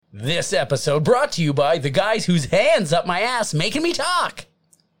This episode brought to you by the guys whose hands up my ass making me talk.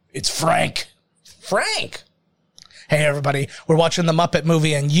 It's Frank. Frank. Hey, everybody. We're watching the Muppet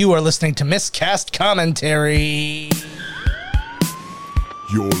movie, and you are listening to Miscast Commentary.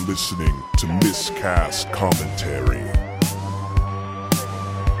 You're listening to Miscast Commentary,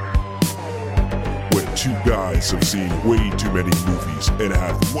 where two guys have seen way too many movies and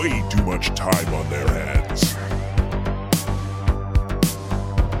have way too much time on their hands.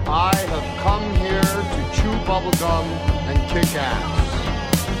 I have come here to chew bubblegum and kick ass.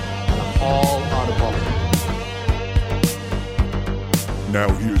 And I'm all out of bubblegum. Now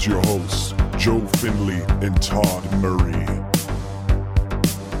here's your hosts, Joe Finley and Todd Murray.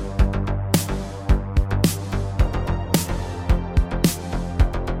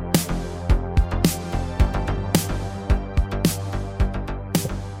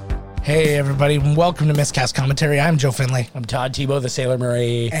 Hey, everybody. Welcome to Miscast Commentary. I'm Joe Finley. I'm Todd Tebow, the Sailor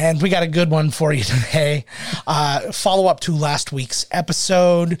Murray. And we got a good one for you today. Follow up to last week's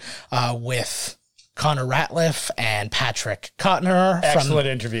episode with Connor Ratliff and Patrick Kottner. Excellent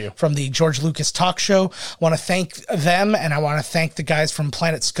interview. From the George Lucas Talk Show. I want to thank them, and I want to thank the guys from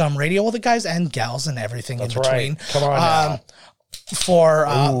Planet Scum Radio, well, the guys and gals and everything That's in between. Right. Come on now. For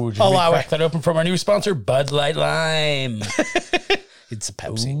allowing crack that open from our new sponsor, Bud Light Lime. It's a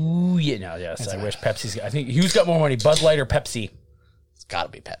Pepsi. Ooh, yeah, no, yes. I wish Pepsi's. I think who's got more money, Bud Light or Pepsi? It's got to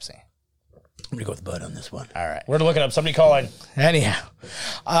be Pepsi. I'm gonna go with Bud on this one. All right. We're gonna look it up. Somebody calling. Anyhow,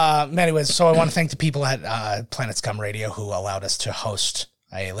 anyways, so I want to thank the people at Planet Scum Radio who allowed us to host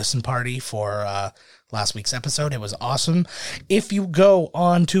a listen party for last week's episode. It was awesome. If you go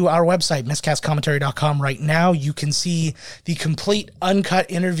on to our website, miscastcommentary.com right now, you can see the complete uncut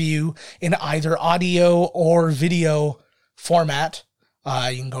interview in either audio or video format.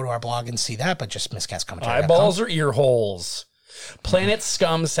 You can go to our blog and see that, but just miscastcommentary.com. Eyeballs or ear holes? Planet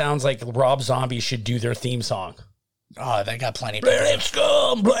Scum sounds like Rob Zombie should do their theme song. Oh, they got plenty. Planet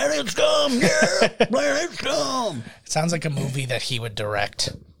Scum, Planet Scum, yeah, Planet Scum. It sounds like a movie that he would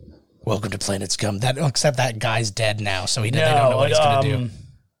direct. Welcome to Planet Scum. Except that guy's dead now, so they don't know what he's going to do.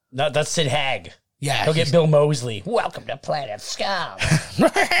 No, that's Sid Haig. Yeah. He'll get Bill Moseley. Welcome to Planet Scum.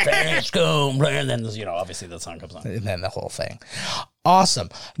 Planet Scum. And then, obviously the song comes on. And then the whole thing. Awesome.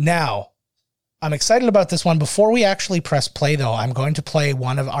 Now, I'm excited about this one. Before we actually press play, though, I'm going to play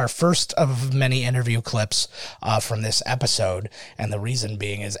one of our first of many interview clips from this episode. And the reason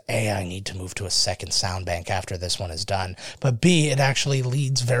being is, A, I need to move to a second sound bank after this one is done. But B, it actually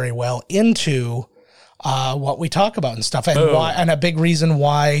leads very well into what we talk about and stuff. And why, and a big reason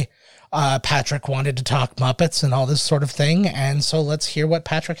why Patrick wanted to talk Muppets and all this sort of thing. And so let's hear what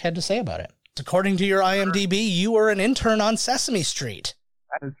Patrick had to say about it. According to your IMDb, you were an intern on Sesame Street.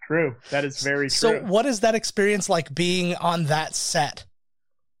 That is true. That is very true. So what is that experience like being on that set?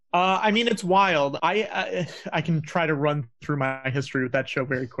 I mean, it's wild. I can try to run through my history with that show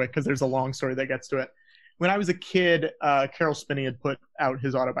very quick because there's a long story that gets to it. When I was a kid, Carol Spinney had put out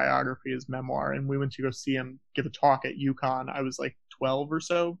his autobiography, his memoir, and we went to go see him give a talk at UConn. I was like 12 or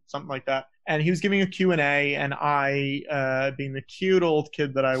so, something like that. And he was giving a Q&A, and I, being the cute old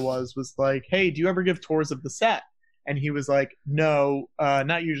kid that I was like, hey, do you ever give tours of the set? And he was like, no,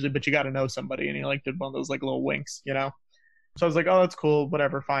 not usually, but you got to know somebody. And he did one of those little winks, So I was like, oh, that's cool,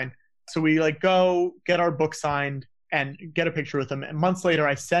 whatever, fine. So we go get our book signed and get a picture with him. And months later,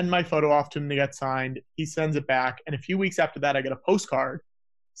 I send my photo off to him to get signed. He sends it back. And a few weeks after that, I get a postcard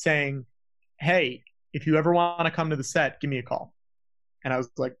saying, hey, if you ever want to come to the set, give me a call. And I was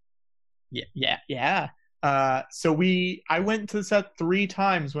like, yeah. So I went to the set 3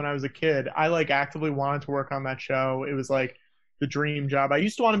 times when I was a kid. I actively wanted to work on that show. It was the dream job. I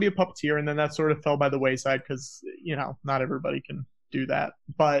used to want to be a puppeteer, and then that sort of fell by the wayside because, not everybody can do that.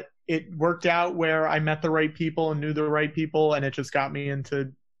 But it worked out where I met the right people and knew the right people, and it just got me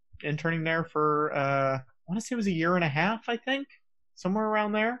into interning there for, I want to say it was 1.5 years, I think, somewhere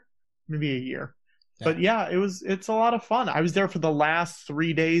around there, maybe a year. But yeah, it's a lot of fun. I was there for the last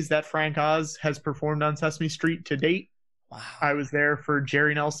 3 days that Frank Oz has performed on Sesame Street to date. Wow. I was there for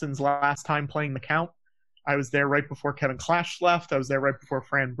Jerry Nelson's last time playing the Count. I was there right before Kevin Clash left. I was there right before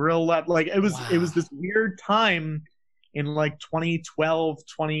Fran Brill left. It was this weird time in 2012,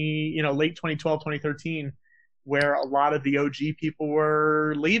 late 2012, 2013, where a lot of the OG people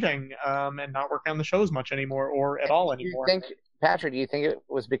were leaving and not working on the show as much anymore or at all anymore. Patrick, do you think it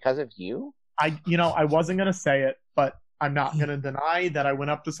was because of you? I wasn't going to say it, but I'm not going to deny that I went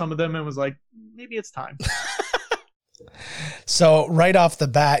up to some of them and was like, maybe it's time. So right off the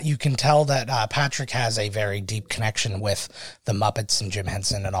bat, you can tell that Patrick has a very deep connection with the Muppets and Jim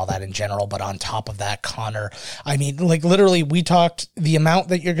Henson and all that in general. But on top of that, Connor, I mean, like literally we talked, the amount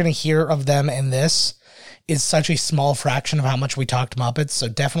that you're going to hear of them in this is such a small fraction of how much we talked Muppets. So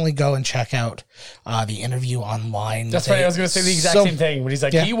definitely go and check out the interview online. That's funny. I was going to say the exact same thing. When he's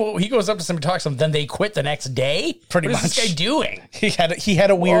like, yeah. he goes up to somebody, talks to them, then they quit the next day. Pretty what much. What is this guy doing? He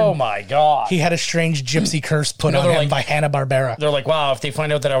had a weird. Oh my god. He had a strange gypsy curse put on him like, by Hanna-Barbera. They're like, wow, if they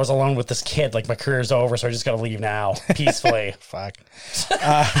find out that I was alone with this kid, like my career's over, so I just got to leave now peacefully. Fuck.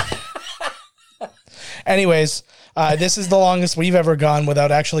 Anyways, this is the longest we've ever gone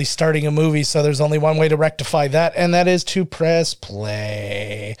without actually starting a movie, so there's only one way to rectify that, and that is to press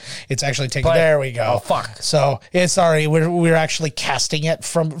play. It's actually taking. There we go. Oh fuck. So yeah, sorry, we're actually casting it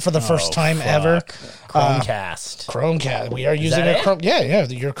for the first time ever. Chromecast. Chromecast. We are using that a Chrome. Yeah,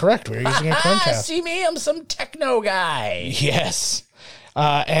 you're correct. We're using a Chromecast. See me, I'm some techno guy. Yes,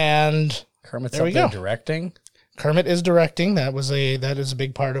 and Kermit's there we up there go. Directing. Kermit is directing. That is a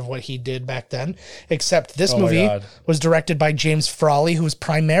big part of what he did back then. Except this movie was directed by James Frawley, who was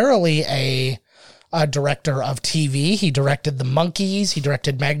primarily a director of TV. He directed The Monkees. He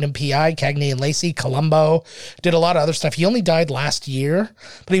directed Magnum P.I., Cagney and Lacey, Columbo. Did a lot of other stuff. He only died last year,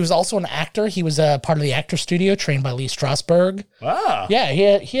 but he was also an actor. He was a part of the actor studio, trained by Lee Strasberg. Ah. Yeah,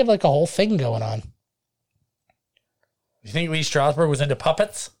 he had like a whole thing going on. You think Lee Strasberg was into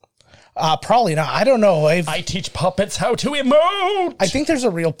puppets? Probably not. I don't know. I teach puppets how to emote. I think there's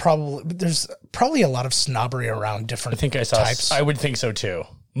there's probably a lot of snobbery around different I think I saw types. I would think so too.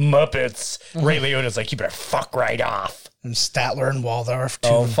 Muppets. Ray Liotta's like, you better fuck right off. And Statler and Waldorf too.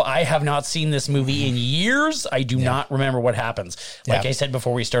 Oh, I have not seen this movie in years. I do not remember what happens. Like I said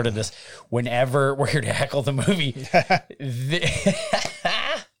before we started this, whenever we're here to heckle the movie,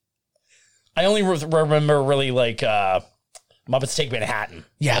 I only remember really like Muppets Take Manhattan.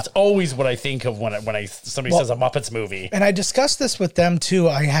 Yeah. That's always what I think of when somebody says a Muppets movie. And I discussed this with them too.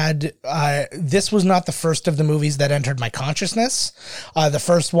 I had, this was not the first of the movies that entered my consciousness. The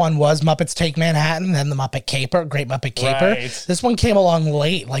first one was Muppets Take Manhattan, then the Muppet Caper, Great Muppet Caper. Right. This one came along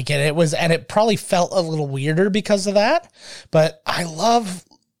late, and it probably felt a little weirder because of that. But I love,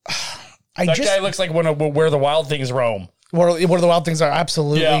 That guy looks like one of Where the Wild Things Roam. Where the Wild Things Are.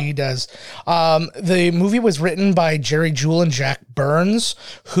 Absolutely, Yeah. He does. The movie was written by Jerry Jewell and Jack Burns,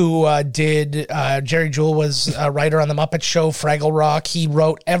 who did. Jerry Jewell was a writer on The Muppet Show, Fraggle Rock. He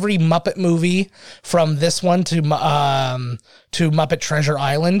wrote every Muppet movie from this one to Muppet Treasure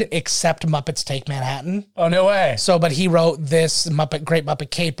Island, except Muppets Take Manhattan. Oh, no way. So, but he wrote this Great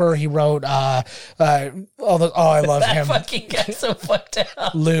Muppet Caper. He wrote I love him. Fucking guy's so fucked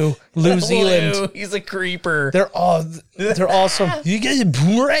up. Lou Zealand. Lou, he's a creeper. They're awesome. You get a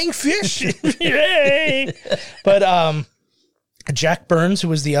boomerang fish? Yay! But Jack Burns, who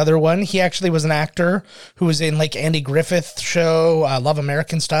was the other one, he actually was an actor who was in like Andy Griffith show, Love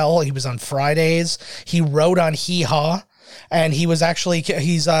American Style. He was on Fridays. He wrote on Hee Haw. And he's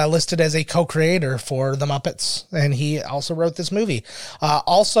listed as a co-creator for The Muppets. And he also wrote this movie.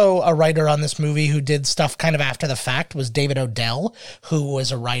 Also a writer on this movie who did stuff kind of after the fact was David Odell, who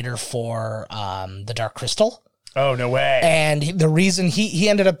was a writer for The Dark Crystal. Oh, no way. And the reason he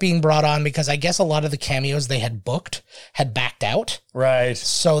ended up being brought on because I guess a lot of the cameos they had booked had backed out. Right.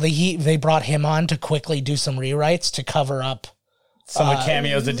 So they brought him on to quickly do some rewrites to cover up some of the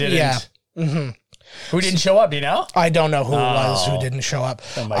cameos that didn't. Yeah. Mm-hmm. Who didn't show up, do you know? I don't know who it was who didn't show up.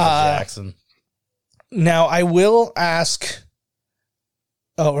 Oh, Michael Jackson. Now I will ask.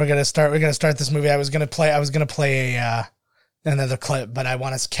 Oh, we're gonna start this movie. I was gonna play another clip, but I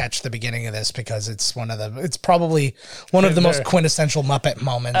want to catch the beginning of this because it's probably one of the most quintessential Muppet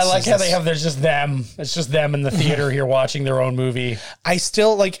moments. I like how there's just them. It's just them in the theater here watching their own movie. I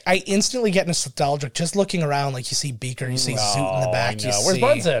instantly get nostalgic just looking around. Like you see Beaker, you see Zoot in the back. Where's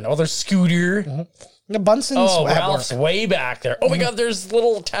Bunsen? Oh, there's Scooter. Mm-hmm. Bunsen's Ralph's way back there. Oh my God, there's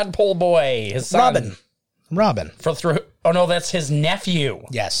little tadpole boy, his son. Robin. Oh no, that's his nephew.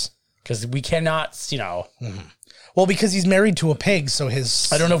 Yes. Because we cannot, Mm-hmm. Well, because he's married to a pig, so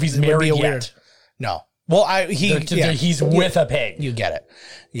his... I don't know if he's married yet. No. Well, he's with a pig. You get it.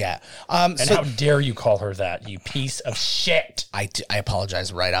 Yeah. And how dare you call her that, you piece of shit. I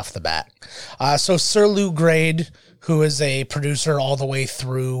apologize right off the bat. So Sir Lou Grade, who is a producer all the way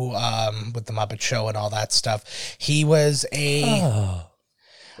through with the Muppet Show and all that stuff, he was he's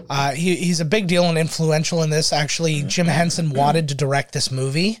a big deal and influential in this. Actually, Jim Henson wanted to direct this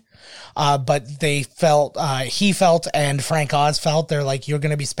movie. But he felt, and Frank Oz felt, they're like, you're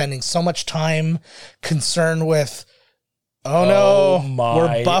going to be spending so much time concerned with, we're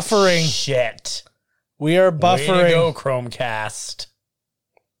buffering. Shit. We are Way buffering. to go, Chromecast.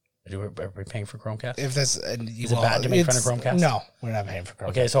 Are we paying for Chromecast? If this Is it bad to make fun of Chromecast? No, we're not paying for Chromecast.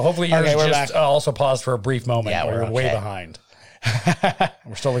 Okay, so hopefully yours we're just also paused for a brief moment. Yeah, we're we're way okay. behind.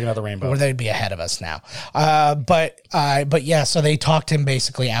 We're still looking at the rainbow. Or they'd be ahead of us now. But yeah, so they talked him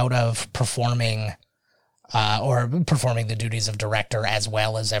basically out of performing the duties of director as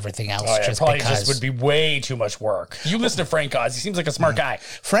well as everything else. Oh, yeah, just probably because just would be way too much work. You listen to Frank Oz. He seems like a smart guy.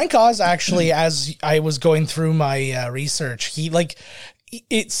 Frank Oz actually, as I was going through my research,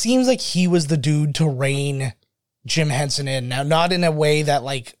 it seems like he was the dude to rein Jim Henson in. Now, not in a way that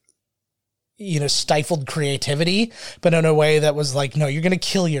stifled creativity, but in a way that was like, no, you're going to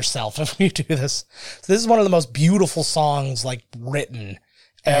kill yourself if you do this. So this is one of the most beautiful songs written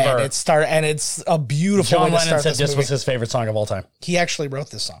Ever. And it's a beautiful John way to Lennon start said this this movie. was his favorite song of all time. He actually wrote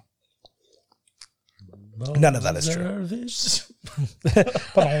this song. None of that is true.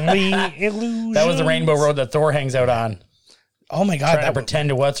 But only illusion. That was the Rainbow Road that Thor hangs out on. Oh my God. Trying to pretend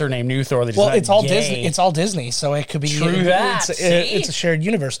to what's her name, new Thor. That he's Well, not it's all gay. Disney. It's all Disney, so it could be True that, see? It's a shared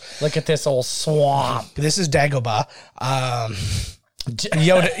universe. Look at this old swamp. This is Dagobah.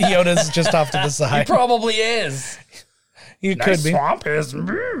 Yoda's just off to the He side. probably is. He could be. Swamp is.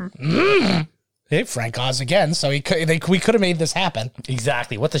 Hey, Frank Oz again. So we could have made this happen.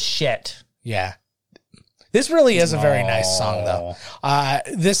 Exactly. What the shit? Yeah. This really is a very nice song, though.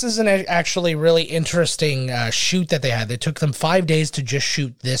 This is an actually really interesting shoot that they had. They took them 5 days to just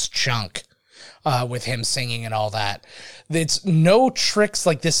shoot this chunk with him singing and all that. It's no tricks.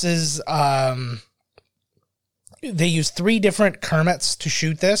 This is... they use 3 different Kermits to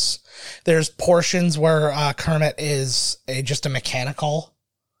shoot this. There's portions where Kermit is just a mechanical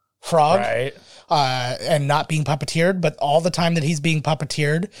frog. Right. And not being puppeteered, but all the time that he's being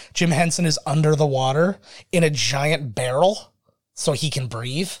puppeteered, Jim Henson is under the water in a giant barrel so he can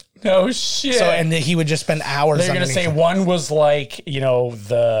breathe. No shit. So, and he would just spend hours. They're going to say one was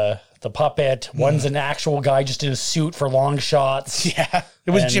the puppet, one's an actual guy just in a suit for long shots. Yeah,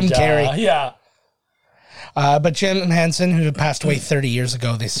 it was Jim Carrey. Yeah. But Jim Henson, who passed away 30 years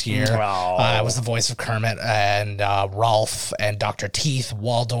ago this year, Wow. was the voice of Kermit and Rolf and Dr. Teeth,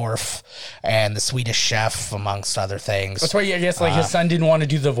 Waldorf, and the Swedish Chef, amongst other things. That's why I guess his son didn't want to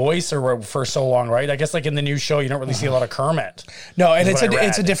do the voice or for so long, right? I guess in the new show you don't really see a lot of Kermit. No, and Is what I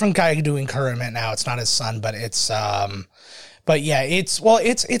it's a read. different guy doing Kermit now. It's not his son, but it's but yeah, it's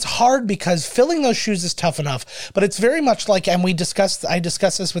hard because filling those shoes is tough enough, but it's very much like, and I discussed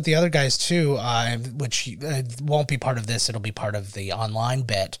this with the other guys too, which won't be part of this. It'll be part of the online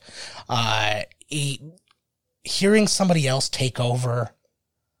bit. Hearing somebody else take over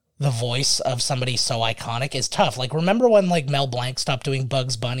the voice of somebody so iconic is tough. Remember when Mel Blanc stopped doing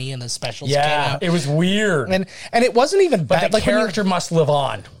Bugs Bunny and the specials came Yeah, out? it was weird. And it wasn't even but bad. the character must live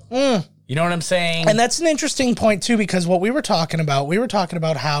on. You know what I'm saying? And that's an interesting point too, because what we were talking about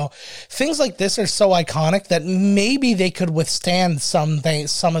how things like this are so iconic that maybe they could withstand some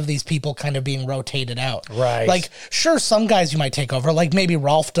of these people kind of being rotated out. Right. Sure, some guys you might take over, maybe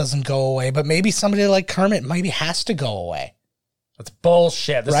Rolf doesn't go away, but maybe somebody like Kermit maybe has to go away. That's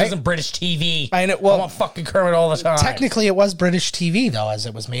bullshit. This Right? isn't British TV. I know- I want fucking Kermit all the time. Technically, it was British TV though, as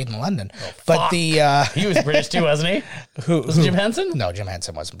it was made in London. But fuck. the He was British too, wasn't he? who Jim Henson? No, Jim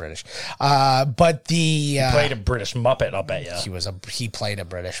Henson wasn't British. But the Played a British Muppet, I'll bet you. he played a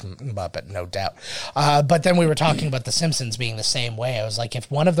British Muppet, no doubt. But then we were talking about The Simpsons being the same way. I was like,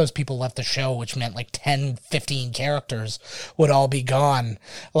 if one of those people left the show, which meant 10, 15 characters would all be gone,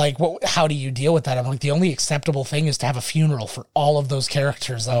 how do you deal with that? I'm like, the only acceptable thing is to have a funeral for all of those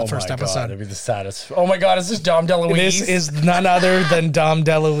characters on the first God, episode. that'd be the saddest. Oh my God, is this Dom DeLuise? This is none other than Dom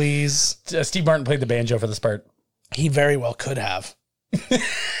DeLuise. Steve Martin played the banjo for this part. He very well could have.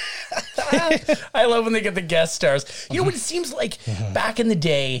 I love when they get the guest stars. You know what it seems like back in the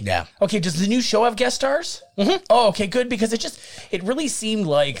day? Yeah. Okay, does the new show have guest stars? Oh, okay, good, because it really seemed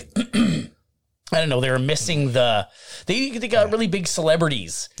like I don't know, they were missing they got really big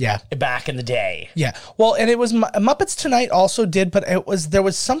celebrities. Yeah. Back in the day. Yeah. Well, and it was Muppets Tonight also did, but there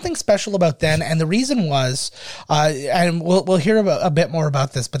was something special about then, and the reason was, and we'll hear a bit more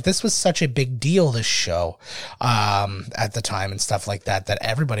about this, but this was such a big deal, this show, at the time and stuff like that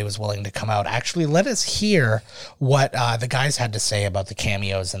everybody was willing to come out. Actually, let us hear what the guys had to say about the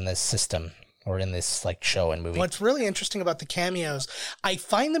cameos in this system. or in this like show and movie. What's really interesting about the cameos, I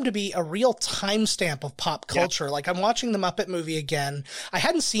find them to be a real timestamp of pop culture. Like I'm watching the Muppet movie again. I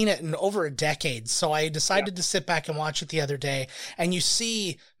hadn't seen it in over a decade, so I decided to sit back and watch it the other day. And you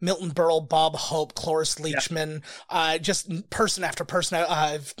see Milton Berle, Bob Hope, Cloris Leachman, just person after person,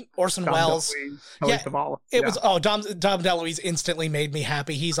 Orson Welles. Dom DeLuise instantly made me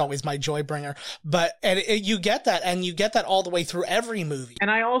happy. He's always my joy bringer. But you get that, and you get that all the way through every movie.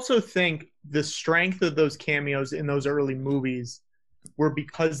 And I also think the strength of those cameos in those early movies were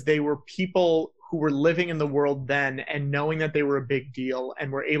because they were people who were living in the world then and knowing that they were a big deal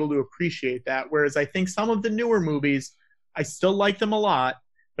and were able to appreciate that. Whereas I think some of the newer movies, I still like them a lot,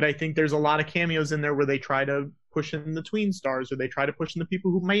 but I think there's a lot of cameos in there where they try to push in the tween stars or they try to push in the people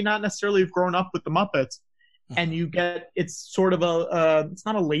who may not necessarily have grown up with the Muppets. And you get, it's sort of it's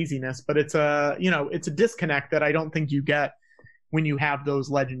not a laziness, but it's it's a disconnect that I don't think you get when you have those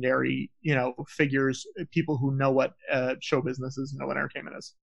legendary, figures, people who know what show business is, know what entertainment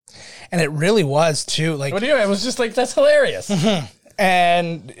is. And it really was too. Like, what do you? It was just like, that's hilarious.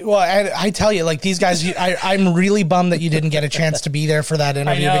 And well, I tell you, like these guys, I'm really bummed that you didn't get a chance to be there for that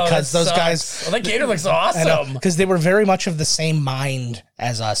interview because those guys. Well, that gator looks awesome. Because they were very much of the same mind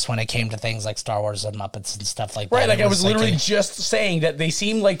as us when it came to things like Star Wars and Muppets and stuff like that. Right, like I was literally just saying that they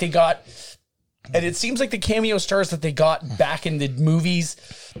seemed like they got. And it seems like the cameo stars that they got back in the movies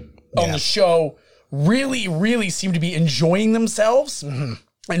on the show really, really seem to be enjoying themselves and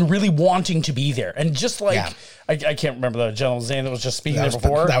really wanting to be there. And just like, I can't remember the gentleman's name that was just speaking there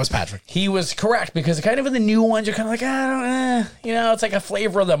before. That was Patrick. He was correct because kind of in the new ones, you're kind of like, I don't it's like a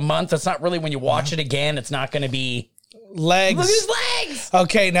flavor of the month. It's not really when you watch it again, it's not going to be. Legs. Look at his legs.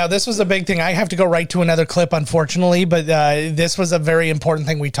 Okay, now this was a big thing. I have to go right to another clip, unfortunately, but this was a very important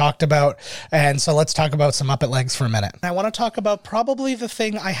thing we talked about. And so let's talk about some Muppet legs for a minute. I want to talk about probably the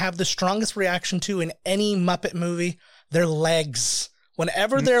thing I have the strongest reaction to in any Muppet movie, their legs.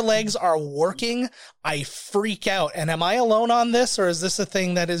 Whenever their legs are working, I freak out. And am I alone on this, or is this a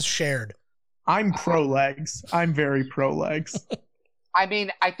thing that is shared? I'm pro legs. I'm very pro legs. I mean,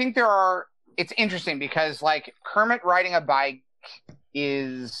 I think it's interesting because like Kermit riding a bike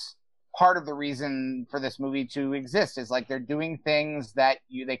is part of the reason for this movie to exist, is like they're doing things that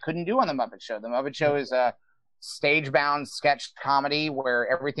they couldn't do on the Muppet Show. The Muppet Show is a stage-bound sketch comedy where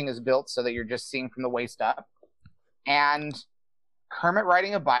everything is built so that you're just seeing from the waist up. And Kermit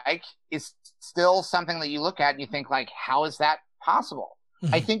riding a bike is still something that you look at and you think like, how is that possible?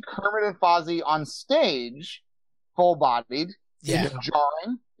 I think Kermit and Fozzie on stage, full-bodied, is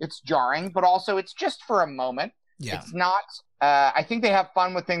jarring. It's jarring, but also it's just for a moment. Yeah. It's not, I think they have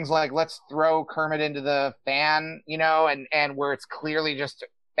fun with things like, let's throw Kermit into the fan, and where it's clearly just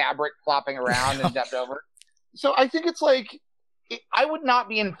fabric flopping around and dubbed over. So I think it's like, I would not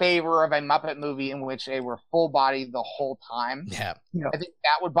be in favor of a Muppet movie in which they were full body the whole time. Yeah. I think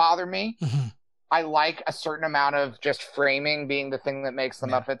that would bother me. I like a certain amount of just framing being the thing that makes the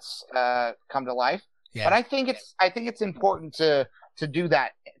Muppets come to life. Yeah. But I think it's important to do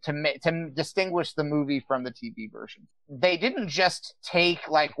that, to distinguish the movie from the TV version. They didn't just take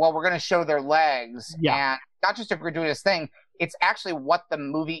like, well, we're going to show their legs, and not just if we're doing this thing. It's actually what the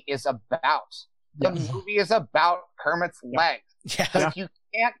movie is about. The movie is about Kermit's legs. Yeah. If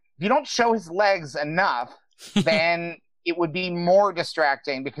you don't show his legs enough, then it would be more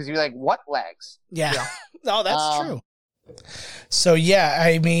distracting because you're like, what legs? Yeah. Oh, that's true. So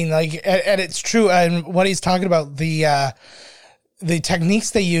I mean, like, and it's true. And what he's talking about, the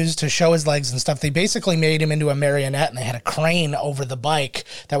techniques they used to show his legs and stuff, they basically made him into a marionette, and they had a crane over the bike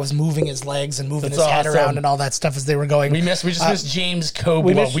that was moving his legs and moving his head around and all that stuff as they were going. We just missed James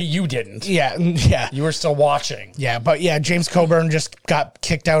Coburn. You didn't. Yeah. You were still watching. Yeah, but James Coburn just got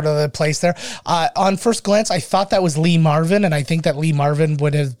kicked out of the place there. On first glance, I thought that was Lee Marvin, and I think that Lee Marvin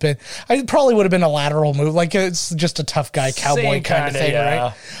would have been a lateral move. Like, it's just a tough guy, cowboy kind of thing,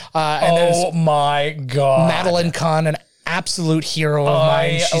 right? And my God. Madeline Kahn, an absolute hero of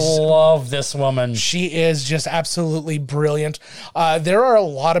mine. I love this woman. She is just absolutely brilliant. There are a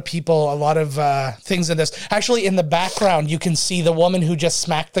lot of people, a lot of things in this. Actually, in the background, you can see the woman who just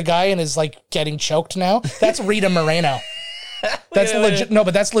smacked the guy and is like getting choked now. That's Rita Moreno.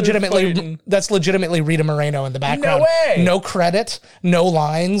 That's legitimately Rita Moreno in the background. No way. No credit, no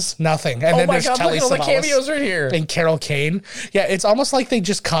lines, nothing. And then there's Telly Savalas. Look at all the cameos right here. And Carol Kane. Yeah, it's almost like they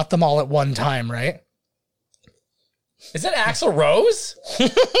just caught them all at one time, right? Is that Axl Rose?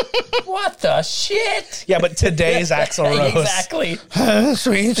 What the shit? Yeah, but today's Axl Rose. Exactly.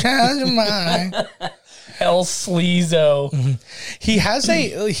 Sweet child of mine. El Sleazo. He has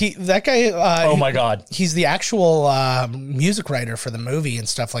that guy. Oh my God. He's the actual music writer for the movie and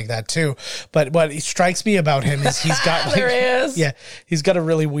stuff like that too. But what strikes me about him is he's got like, There he is. Yeah, he's got a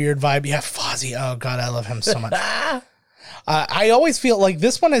really weird vibe. Yeah, Fozzie. Oh God, I love him so much. I always feel like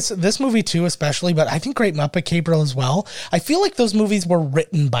this movie too, especially, but I think Great Muppet Caper as well. I feel like those movies were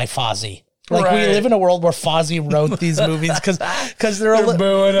written by Fozzie. Like we live in a world where Fozzie wrote these movies because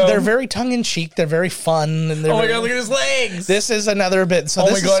they're very tongue in cheek. They're very fun. And Oh my God, look at his legs. This is another bit. So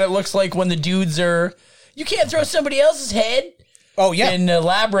Oh my God, it looks like when the dudes are, you can't throw somebody else's head. Oh yeah, In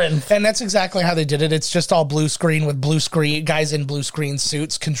Labyrinth. and that's exactly how they did it. It's just all blue screen with blue screen guys in blue screen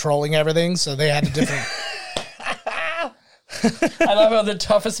suits controlling everything. So they had a different. I love how the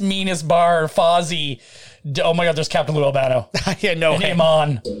toughest, meanest bar, Fozzie. Oh my God, there's Captain Lou Albano. Yeah, no, And him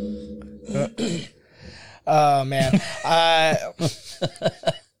on. oh man,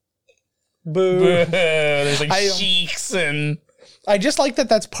 boo. There's like sheiks and. I just like that.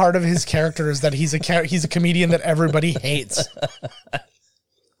 That's part of his character is that he's a comedian that everybody hates.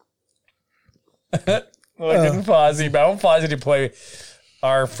 Look at Fozzie. I want Fozzie to play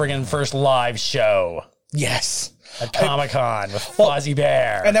our friggin' first live show Yes. at Comic-Con with Fozzie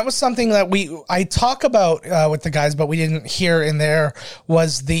Bear. And that was something that I talk about with the guys, but we didn't hear in there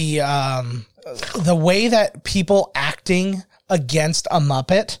was the way that people acting against a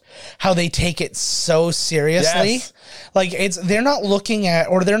Muppet, how they take it so seriously. Yes. Like they're not looking at,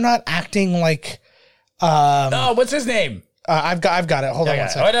 or they're not acting like, Oh, what's his name? I've got it. Hold on one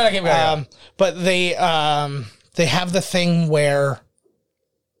second. Oh, no, keep going. But they have the thing where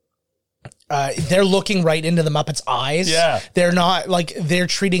they're looking right into the Muppet's eyes. Yeah. They're not like they're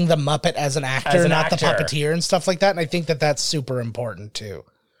treating the Muppet as an actor, not the actor. puppeteer and stuff like that. And I think that that's super important too.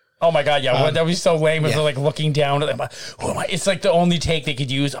 Oh my God, yeah. That would be so lame if yeah. they're like looking down at them. Who am I? It's like the only take they could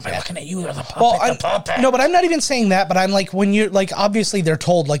use. Am I looking at you or the puppet? The puppet. No, but I'm not even saying that. But I'm like, when you're like, obviously they're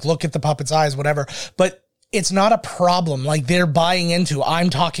told like, look at the puppet's eyes, whatever. But it's not a problem. Like they're buying into, I'm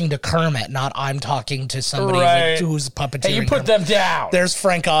talking to Kermit, not I'm talking to somebody Right. who's puppeteering. Hey, you put them down. There's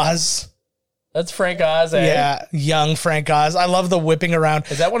Frank Oz. That's Frank Oz. Eh? Yeah, young Frank Oz. I love the whipping around.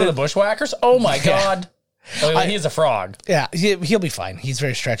 Is that one of the bushwhackers? Oh my God. Oh, he's a frog. Yeah, he'll be fine. He's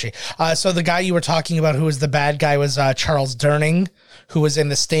very stretchy. So the guy you were talking about who was the bad guy was Charles Durning, who was in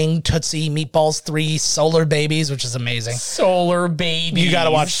The Sting, Tootsie, Meatballs 3, Solar Babies, which is amazing. Solar Babies. You got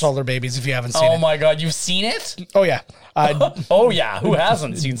to watch Solar Babies if you haven't seen it. Oh my God, you've seen it? Oh, yeah. Oh yeah, who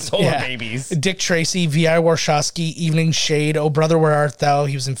hasn't seen Solar Yeah. Babies? Dick Tracy, V.I. Warshawski, Evening Shade, Oh Brother, Where Art Thou?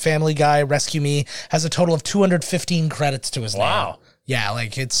 He was in Family Guy, Rescue Me, has a total of 215 credits to his name. Wow. Yeah,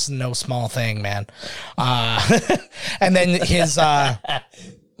 like it's no small thing, man. And then his,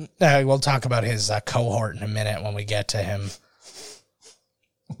 we'll talk about his cohort in a minute when we get to him.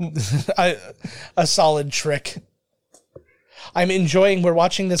 A solid trick. I'm enjoying. We're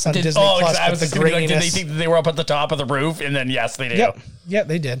watching this on Disney Plus. I was with just the gonna be like, did they graininess. think that they were up at the top of the roof? And then yes, they do. Yep. Yeah,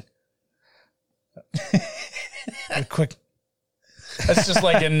 they did. Quick. That's just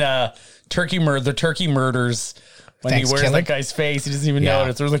like in the turkey murders. When Thanks, he wears Kelly. that guy's face, he doesn't even Yeah.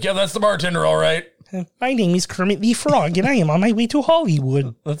 notice. They're like, yeah, that's the bartender, all right. My name is Kermit the Frog, and I am on my way to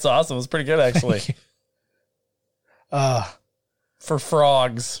Hollywood. That's awesome. It's pretty good, actually. For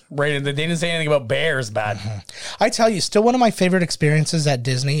frogs, right? They didn't say anything about bears, bad. I tell you, still one of my favorite experiences at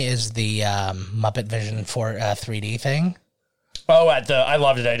Disney is the Muppet Vision for 3D thing. Oh, I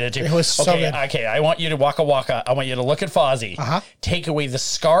loved it. I did too. It was so okay, good. okay. I want you to waka waka. I want you to look at Fozzie. Take away the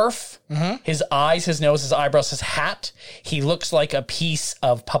scarf, his eyes, his nose, his eyebrows, his hat. He looks like a piece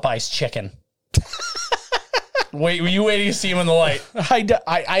of Popeye's chicken. Wait, were you waiting to see him in the light? I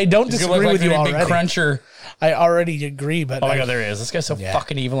don't He's disagree gonna look with like you a big already. cruncher. I already agree, but Oh my God, there he is. This guy's so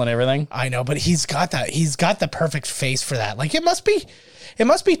fucking evil and everything. I know, but he's got that. He's got the perfect face for that. Like it must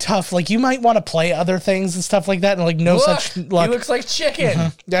be tough. Like you might want to play other things and stuff like that, and like no Look, such luck. he looks like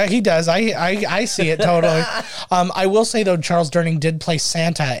chicken. Yeah, he does. I see it totally. I will say though, Charles Durning did play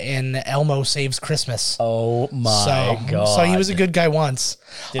Santa in Elmo Saves Christmas. Oh my God. So he was a good guy once.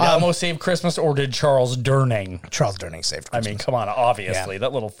 Did Elmo save Christmas or did Charles Durning? Charles Durning saved I Christmas. mean, come on, obviously.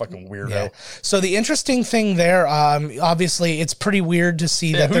 That little fucking weirdo. Yeah. So the interesting thing there, obviously, it's pretty weird to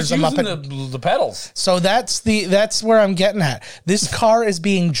see that Who's there's a using Muppet. the pedals? So that's where I'm getting at. This car is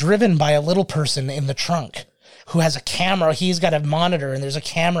being driven by a little person in the trunk who has a camera. He's got a monitor and there's a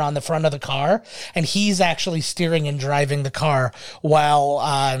camera on the front of the car, and he's actually steering and driving the car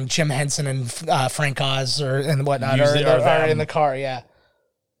while Jim Henson and Frank Oz and whatnot are in the car. Yeah.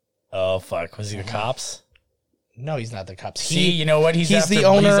 Oh, fuck. Was he the cops? No, he's not the cops. See, you know what? He's after, the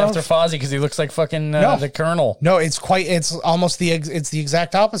owner. He's of, after Fozzie because he looks like fucking No. the Colonel. No, it's almost it's the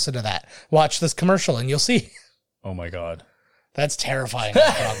exact opposite of that. Watch this commercial and you'll see. Oh my god. That's terrifying.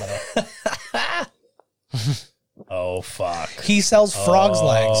 Oh fuck. He sells frogs'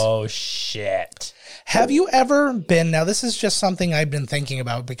 legs. Oh shit. Have you ever been, now this is just something I've been thinking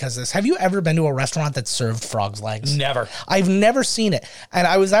about because of this. Have you ever been to a restaurant that served frogs' legs? Never. I've never seen it. And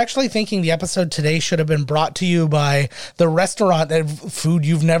I was actually thinking the episode today should have been brought to you by the restaurant that food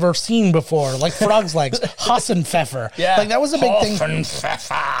you've never seen before, like frogs' legs, Hassenpfeffer. Yeah. Like that was a big thing.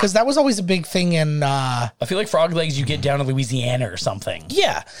 Hassenpfeffer. Because that was always a big thing in, I feel like frog legs you get down in Louisiana or something.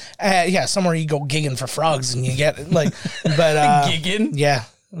 yeah. Somewhere you go gigging for frogs and you get like, but, Gigging? yeah.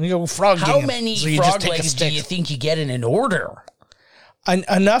 You go frog How gigging. many So you just frog take a legs do stick. you think you get in an order?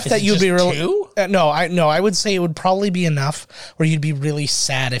 Enough that it you'd be just really two? I would say it would probably be enough where you'd be really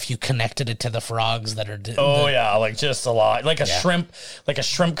sad if you connected it to the frogs that are Oh yeah, like just a lot, like a shrimp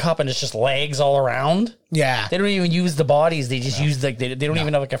cup, and it's just legs all around. yeah. They don't even use the bodies; they just use like they don't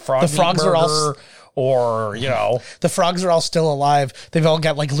even have like a frog. The frogs are all or you know, The frogs are all still alive. They've all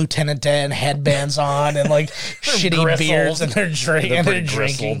got like Lieutenant Dan headbands on and like shitty bristled. beards and they're they're pretty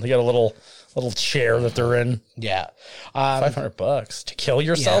drinking. bristled. They got a little chair that they're in. Yeah. $500 to kill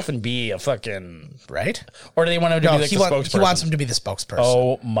yourself and be a fucking Right? or do they want him to be like the spokesperson? He wants him to be the spokesperson.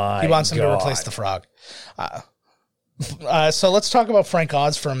 Oh my! He wants him to God. replace the frog. So let's talk about Frank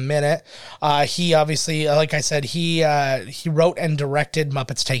Oz for a minute. He obviously, like I said, he wrote and directed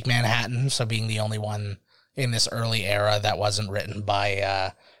Muppets Take Manhattan, so being the only one in this early era that wasn't written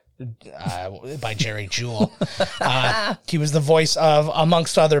by Jerry Jewell. He was the voice of,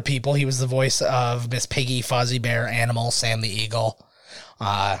 amongst other people, he was the voice of Miss Piggy, Fozzie Bear, Animal, Sam the Eagle.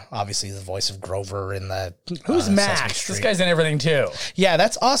 Obviously the voice of Grover in the Who's Sesame Max? Street. This guy's in everything too. Yeah,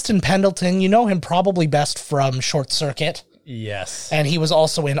 that's Austin Pendleton. You know him probably best from Short Circuit. Yes. And he was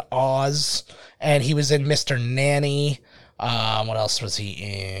also in Oz. And he was in Mr. Nanny. What else was he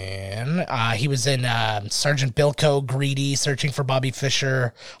in? He was in Sergeant Bilko, Greedy, Searching for Bobby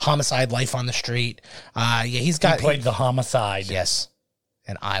Fischer, Homicide, Life on the Street. He's got... He played the homicide. Yes.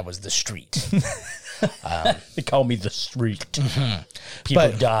 And I was the street. They call me the street. People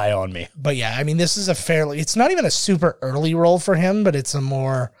But- die on me. But yeah, I mean, this is it's not even a super early role for him, but it's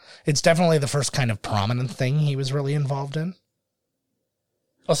definitely the first kind of prominent thing he was really involved in.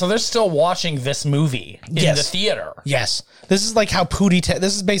 Oh, so they're still watching this movie in Yes. the theater. Yes. This is like how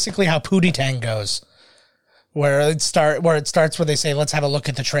this is basically how Pootie Tang goes. Where it starts where they say, let's have a look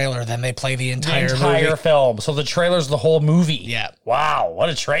at the trailer, then they play the entire movie. film. So the trailer's the whole movie. Yeah. Wow, what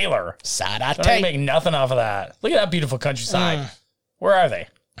a trailer. Sada Don't Tang. make nothing off of that. Look at that beautiful countryside. Where are they?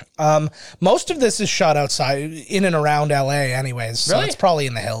 Most of this is shot outside, in and around LA anyways. So Really? it's probably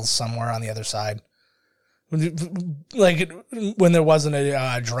in the hills somewhere on the other side. Like when there wasn't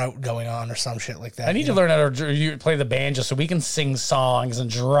a drought going on or some shit like that. I need to learn how to play the banjo so we can sing songs and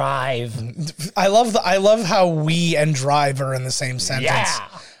drive. I love how we and drive are in the same sentence.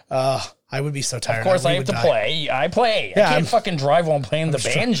 Yeah. I would be so tired. Of course, We I have would to die. play. I play. Yeah, I can't I'm- fucking drive while I'm playing the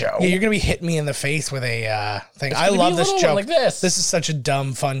banjo. Yeah, you're gonna be hitting me in the face with a thing. I gonna be love a this little joke. one like this. This is such a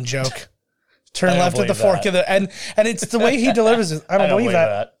dumb, fun joke. Turn I don't left at the believe fork that. of the and it's the way he delivers it. I don't believe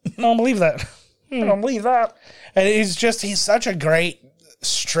that. I don't believe that. I don't believe that. And he's such a great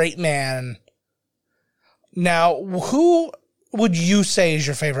straight man. Now, who would you say is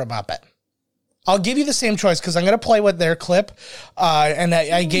your favorite Muppet? I'll give you the same choice because I'm going to play with their clip. And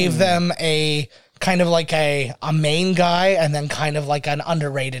I gave them a kind of like a main guy and then kind of like an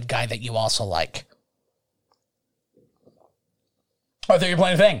underrated guy that you also like. Oh, I thought you were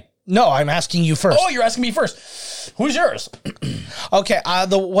playing a thing. No, I'm asking you first. Oh, you're asking me first. Who's yours? Okay,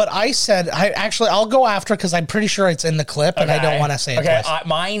 what I said, I'll go after because I'm pretty sure it's in the clip and I don't want to say it Okay, twice.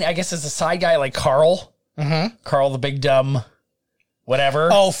 mine, I guess, is a side guy like Carl. Mm-hmm. Carl the big dumb whatever.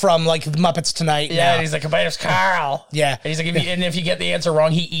 Oh, from like Muppets Tonight. Yeah, now. and he's like, "Commander's Carl." Yeah. And he's like, if you get the answer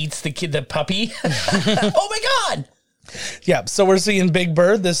wrong, he eats the puppy. Oh my god! Yeah, so we're seeing Big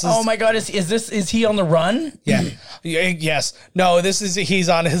Bird. This is Oh my god! Is he on the run? yeah. Yes. No, he's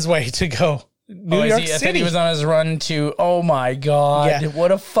on his way to go New Oh, is York he? I City. think he was on his run to. Oh my god! Yeah.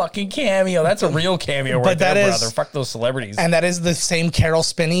 What a fucking cameo! That's a real cameo, right But that there, is- brother. Fuck those celebrities. And that is the same Carol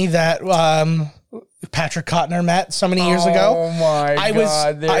Spinney that Patrick Kottner met so many years ago. Oh my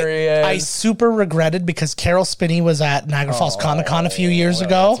god! There he is. I super regretted because Carol Spinney was at Niagara Falls Comic Con a few years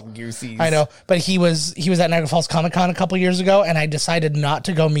ago. Some goosies. I know, but he was at Niagara Falls Comic Con a couple years ago, and I decided not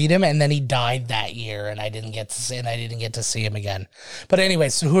to go meet him, and then he died that year, and I didn't get to see him again. But anyway,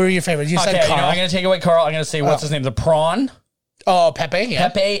 so who are your favorites? You Okay, said you know, Carl. I'm gonna take away Carl. I'm gonna say what's his name? The prawn, Oh, Pepe. Yeah.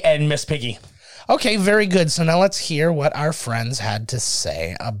 Pepe, and Miss Piggy. Okay, very good. So now let's hear what our friends had to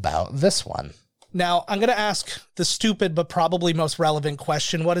say about this one. Now, I'm going to ask the stupid but probably most relevant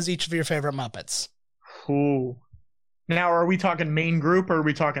question. What is each of your favorite Muppets? Ooh. Now, are we talking main group or are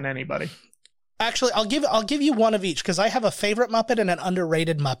we talking anybody? Actually, I'll give you one of each because I have a favorite Muppet and an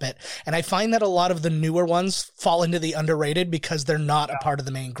underrated Muppet, and I find that a lot of the newer ones fall into the underrated because they're not a part of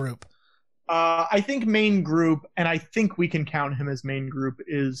the main group. I think main group, and I think we can count him as main group,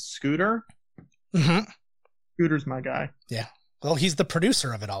 is Scooter. Mm-hmm. Scooter's my guy. Yeah. Well, he's the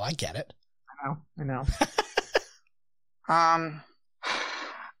producer of it all. I get it. I know.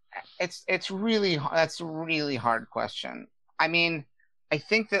 That's a really hard question. I mean, I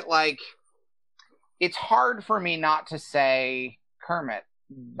think that like it's hard for me not to say Kermit,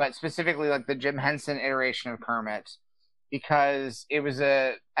 but specifically like the Jim Henson iteration of Kermit, because it was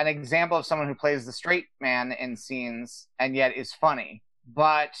an example of someone who plays the straight man in scenes and yet is funny.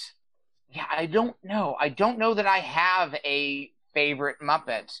 But yeah, I don't know. I don't know that I have a favorite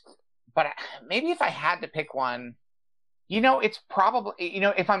Muppet, but maybe if I had to pick one, it's probably,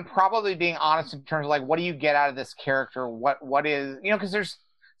 if I'm probably being honest in terms of like, what do you get out of this character? What is, because there's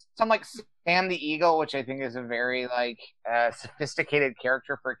some like Sam the Eagle, which I think is a very like sophisticated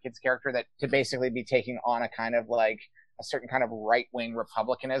character for a kid's character that to basically be taking on a kind of like a certain kind of right-wing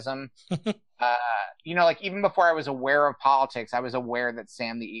republicanism. Like even before I was aware of politics, I was aware that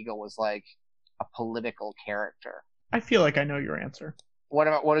Sam the Eagle was like a political character. I feel like I know your answer. What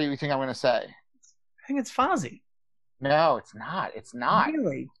do you think I'm going to say? I think it's Fozzie. No, it's not. It's not.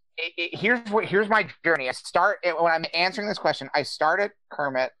 Really? Here's my journey. When I'm answering this question, I start at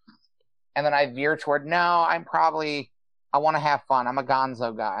Kermit, and then I veer toward, I want to have fun. I'm a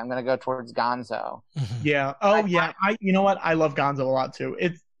Gonzo guy. I'm going to go towards Gonzo. Yeah. Oh, yeah. You know what? I love Gonzo a lot, too.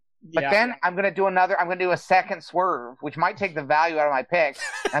 But then I'm going to do a second swerve, which might take the value out of my pick.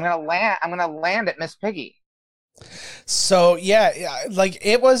 I'm going to land at Miss Piggy. So yeah, like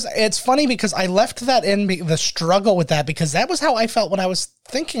it's funny because I left that in the struggle with that because that was how I felt when I was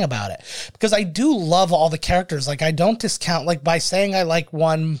thinking about it, because I do love all the characters. Like I don't discount, like by saying I like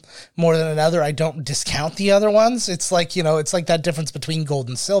one more than another, I don't discount the other ones. It's like, it's like that difference between gold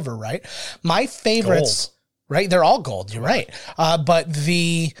and silver, right? My favorites, gold. Right? They're all gold. You're right. But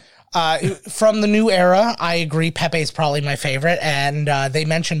from the new era, I agree. Pepe's probably my favorite, and they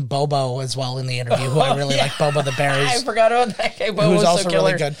mentioned Bobo as well in the interview, who I really like. Bobo the Bear. I forgot about that guy. Bobo was also so killer.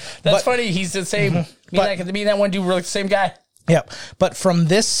 Really good. That's funny. He's the same. Me and that one dude were like the same guy. Yep. But from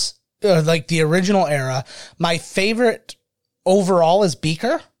this, like the original era, my favorite overall is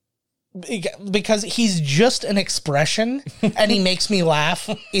Beaker. Because he's just an expression and he makes me laugh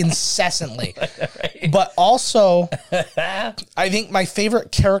incessantly. Right. But also, I think my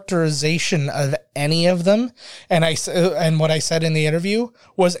favorite characterization of any of them, and what I said in the interview,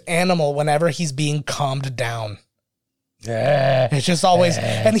 was Animal whenever he's being calmed down. It's just always,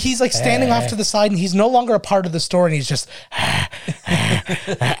 and he's like standing off to the side and he's no longer a part of the story and he's just,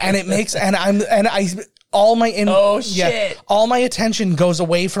 and it makes, all my attention goes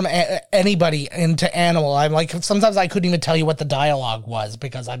away from anybody into Animal. I'm like, sometimes I couldn't even tell you what the dialogue was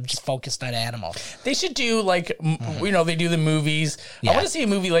because I'm just focused on Animal. They should do like, they do the movies. Yeah. I want to see a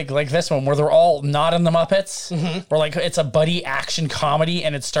movie like this one where they're all not in the Muppets, where like it's a buddy action comedy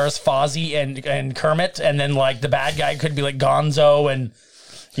and it stars Fozzie and Kermit, and then like the bad guy could be like Gonzo and.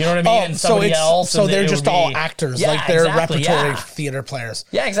 You know what I mean? And somebody else. So they're just all actors, like they're repertory theater players.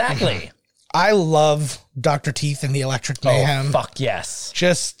 Yeah, exactly. I love Dr. Teeth and the Electric Mayhem. Oh, fuck yes.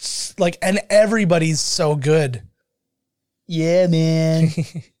 Just like, and everybody's so good. Yeah, man.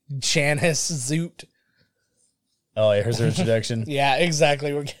 Janice Zoot. Oh, yeah, here's her introduction. Yeah,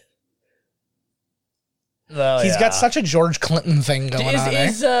 exactly. He's got such a George Clinton thing going on.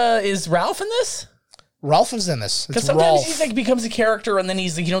 Is Ralph in this? Ralph is in this. Because sometimes he's like becomes a character and then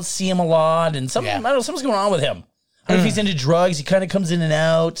he's like, you don't see him a lot and something, I don't know, something's going on with him. I don't know if he's into drugs. He kind of comes in and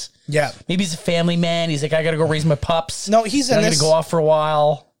out. Yeah. Maybe he's a family man. He's like, I got to go raise my pups. No, he's in this. I'm going to go off for a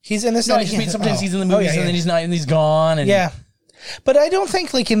while. He's in this. No, I just mean sometimes he's in the movies and then he's not and he's gone. And yeah. But I don't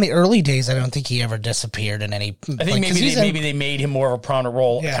think like in the early days, I don't think he ever disappeared in any. I think maybe they made him more of a prominent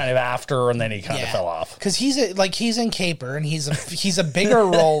role kind of after and then he kind of fell off. Because he's in Caper and he's a bigger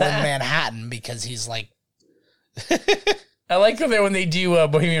role in Manhattan because he's like. I like when they do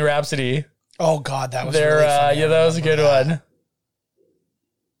Bohemian Rhapsody. Oh God, that was really funny. Yeah, that was a good one.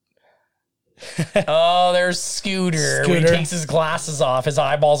 Oh, there's Scooter. When he takes his glasses off, his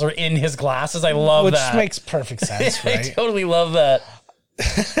eyeballs are in his glasses. I love that. Which makes perfect sense, right? I totally love that.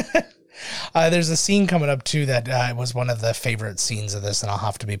 There's a scene coming up too that was one of the favorite scenes of this, and I'll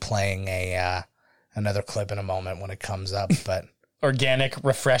have to be playing another clip in a moment when it comes up. But organic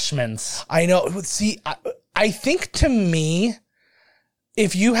refreshments. I know. See, I think to me,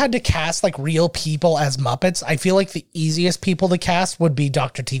 if you had to cast like real people as Muppets, I feel like the easiest people to cast would be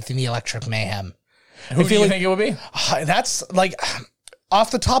Dr. Teeth and the Electric Mayhem. Who do you think it would be? That's like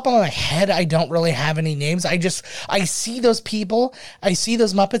off the top of my head, I don't really have any names. I see those people, I see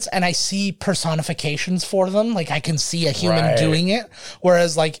those Muppets, and I see personifications for them. Like I can see a human doing it.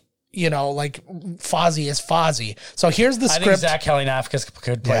 Whereas like, you know, like Fozzie is Fozzie. So here's the script. I think Zach Galifianakis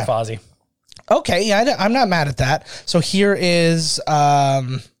could play Fozzie. Okay, yeah, I'm not mad at that. So here is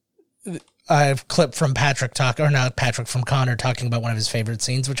a clip from Patrick from Connor talking about one of his favorite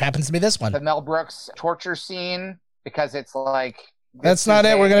scenes, which happens to be this one. The Mel Brooks torture scene, because it's like... That's not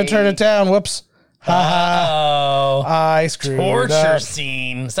it. We're going to turn it down. Whoops. Oh, I screwed torture up.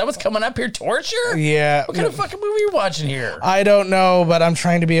 scene. Is that what's coming up here? Torture? Yeah. What kind of fucking movie are you watching here? I don't know, but I'm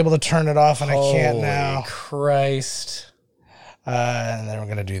trying to be able to turn it off, and I can't now. Holy Christ. And then we're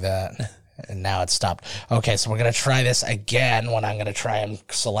going to do that. And now it's stopped. Okay, so we're going to try this again when I'm going to try and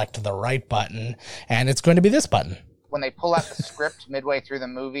select the right button. And it's going to be this button. When they pull out the script midway through the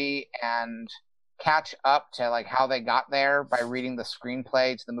movie and catch up to like how they got there by reading the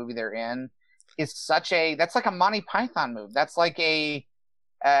screenplay to the movie they're in, is that's like a Monty Python move. That's like I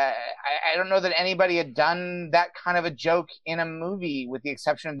don't know that anybody had done that kind of a joke in a movie, with the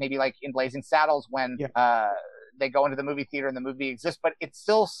exception of maybe like in Blazing Saddles when they go into the movie theater and the movie exists, but it's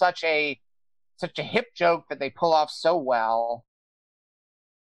still such a hip joke that they pull off so well.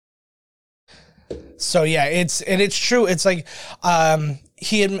 So yeah, it's true. It's like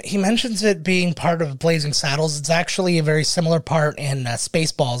he mentions it being part of Blazing Saddles. It's actually a very similar part in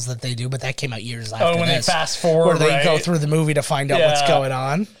Spaceballs that they do, but that came out years after. Oh, when this, they fast forward, where they go through the movie to find out what's going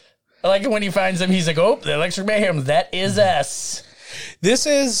on. I like it when he finds them. He's like, "Oh, the Electric Mayhem. That is us." This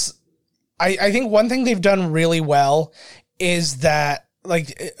is, I think, one thing they've done really well is that,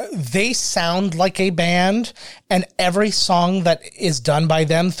 like, they sound like a band, and every song that is done by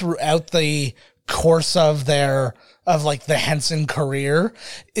them throughout the course of the Henson career,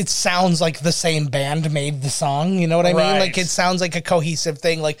 it sounds like the same band made the song. You know what I mean? Like, it sounds like a cohesive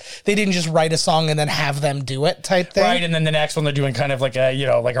thing. Like, they didn't just write a song and then have them do it type thing. Right, and then the next one they're doing kind of like a, you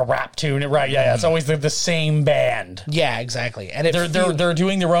know, like a rap tune. Right, yeah. It's always the same band. Yeah, exactly. And they're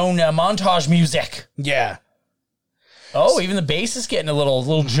doing their own montage music. Yeah. Oh, even the bass is getting a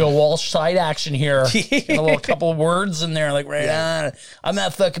little Joe Walsh side action here. Getting a little couple words in there, like on. I'm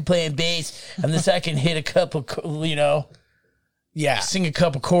not fucking playing bass. I'm just I can hit a couple, you know. Yeah. Sing a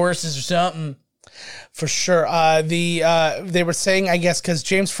couple choruses or something. For sure. They were saying, I guess, because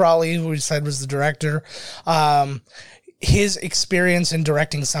James Frawley, who we said was the director, his experience in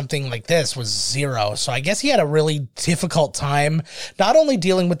directing something like this was zero. So I guess he had a really difficult time, not only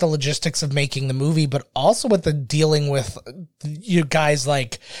dealing with the logistics of making the movie, but also with the dealing with you guys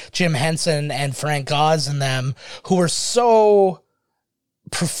like Jim Henson and Frank Oz and them, who were so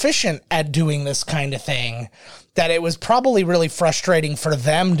proficient at doing this kind of thing that it was probably really frustrating for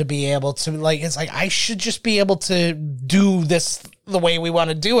them to be able to, like, it's like, I should just be able to do this the way we want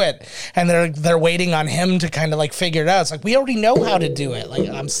to do it. And they're waiting on him to kind of like figure it out. It's like, we already know how to do it. Like,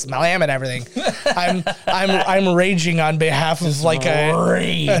 I'm slamming everything. I'm raging on behalf of like a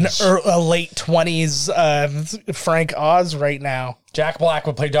late 20s Frank Oz right now. Jack Black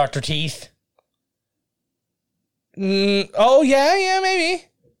would play Dr. Teeth. Oh yeah, maybe.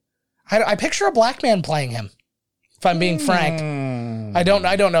 I picture a black man playing him. If I'm being frank, I don't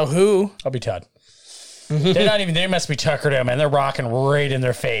know who. I'll be Todd. They must be tuckered out, man. They're rocking right in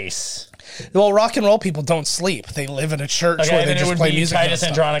their face. Well, rock and roll people don't sleep. They live in a church where they just play music. Titus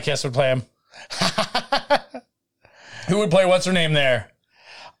Andronicus would play him. Who would play, what's her name there?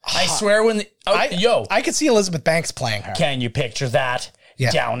 I swear I could see Elizabeth Banks playing her. Can you picture that?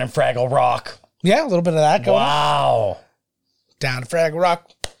 Yeah. Down in Fraggle Rock. Yeah, a little bit of that going on. Wow. Down in Fraggle Rock.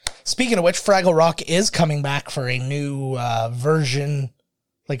 Speaking of which, Fraggle Rock is coming back for a new version,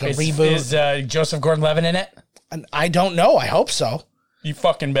 like a reboot. Is Joseph Gordon-Levitt in it? And I don't know. I hope so. You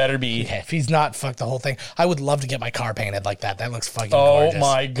fucking better be. Yeah, if he's not, fuck the whole thing. I would love to get my car painted like that. That looks fucking gorgeous. Oh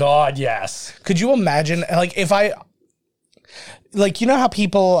my God, yes. Could you imagine, like, if I... Like, you know how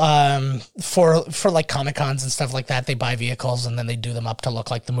people, for like Comic-Cons and stuff like that, they buy vehicles and then they do them up to look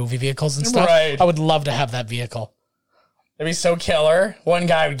like the movie vehicles and stuff? Right. I would love to have that vehicle. It'd be so killer. One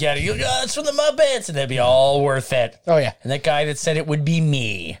guy would get it. You'll go, it's from the Muppets. And it'd be all worth it. Oh, yeah. And that guy that said it would be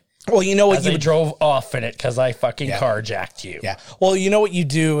me. Well, you know what? You drove off in it because I fucking carjacked you. Yeah. Well, you know what you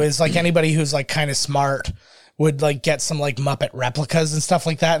do is, like, anybody who's, like, kind of smart would, like, get some, like, Muppet replicas and stuff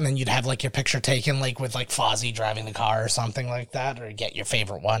like that, and then you'd have, like, your picture taken, like, with, like, Fozzie driving the car or something like that, or get your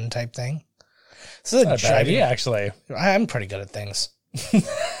favorite one type thing. This is a Bad driving. idea, actually. I'm pretty good at things.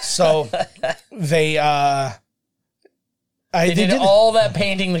 So they They did all that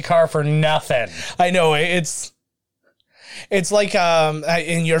painting the car for nothing. I know it's like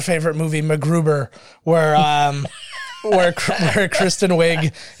in your favorite movie MacGruber where Kristen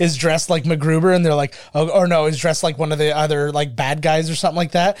Wiig is dressed like MacGruber and they're like, is dressed like one of the other like bad guys or something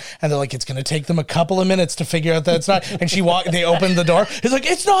like that, and they're like, it's gonna take them a couple of minutes to figure out that it's not, and they open the door, it's like,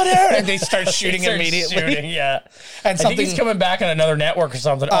 it's not her, and they start shooting immediately. Yeah, and I think he's coming back on another network or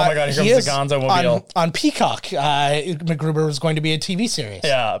something. Oh my god, here comes the Gonzo mobile on Peacock. MacGruber was going to be a TV series,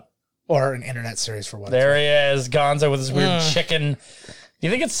 or an internet series for one. There he is, Gonzo with his weird chicken. Do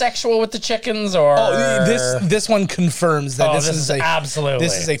you think it's sexual with the chickens, or this one confirms that this is absolutely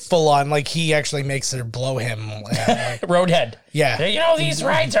a full on, like, he actually makes her blow him like, Roadhead. Yeah, you know these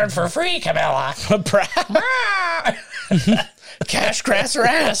rides aren't for free, Camilla. Cash, grass, or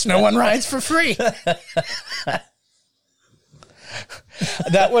ass. No one rides for free.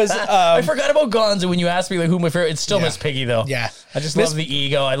 That was I forgot about Gonzo when you asked me like who my favorite. It's still Miss Piggy though. Yeah, I just love the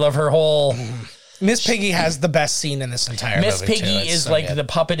ego. I love her whole. Miss Piggy has the best scene in this entire movie. Miss Piggy is so like the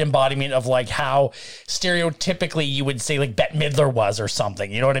puppet embodiment of like how stereotypically you would say like Bette Midler was or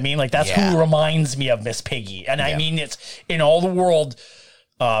something. You know what I mean? Like that's who reminds me of Miss Piggy. And I mean it's in all the world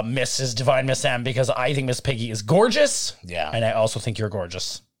Mrs. Divine Miss M, because I think Miss Piggy is gorgeous. Yeah. And I also think you're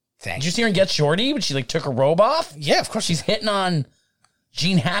gorgeous. Thanks. Did you see her in Get Shorty when she like took her robe off? Yeah, of course. She's hitting on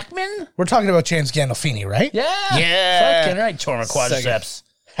Gene Hackman? We're talking about James Gandolfini, right? Yeah. Yeah. Fucking right. Torma quadriceps.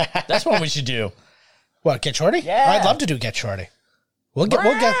 That's what we should do. What, Get Shorty? Yeah. I'd love to do Get Shorty. We'll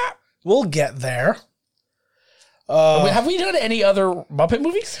get there. Have we done any other Muppet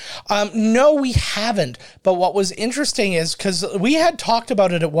movies? No, we haven't. But what was interesting is because we had talked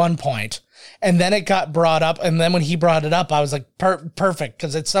about it at one point, and then it got brought up. And then when he brought it up, I was like, perfect,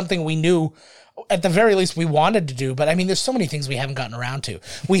 because it's something we knew at the very least we wanted to do. But I mean, there's so many things we haven't gotten around to.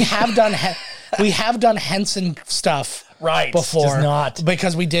 We have done Henson stuff. Right, before just not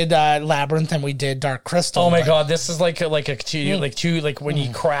because we did Labyrinth and we did Dark Crystal. Oh my god, this is like when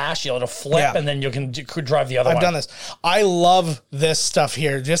you crash, it'll flip and then you could drive the other one. I've done this. I love this stuff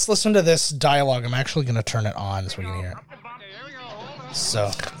here. Just listen to this dialogue. I'm actually going to turn it on so we can hear it. So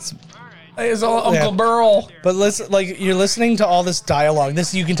it's all Uncle Burl. But listen, like you're listening to all this dialogue.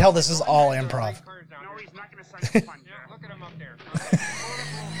 This you can tell this is all improv. Look at him up there.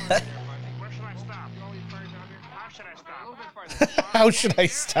 How should I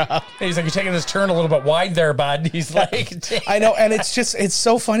stop? He's like, you're taking this turn a little bit wide there, bud. He's like, I know. And it's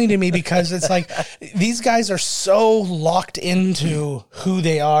so funny to me because it's like these guys are so locked into who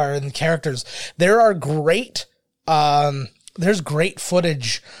they are and the characters. There are there's great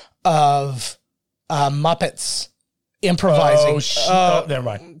footage of Muppets improvising. Oh, never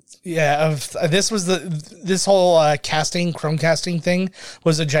mind. Yeah, this whole Chrome casting thing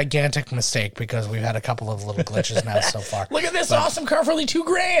was a gigantic mistake because we've had a couple of little glitches now so far. Look at this awesome car for only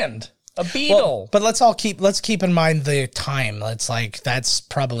 $2,000. A Beetle. Well, but let's keep in mind the time. It's like that's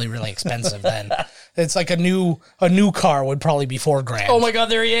probably really expensive then. It's like a new car would probably be $4,000. Oh my god,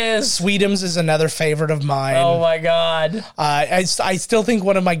 there he is. Sweetums is another favorite of mine. Oh my god. I still think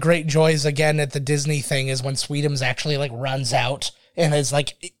one of my great joys again at the Disney thing is when Sweetums actually like runs out and is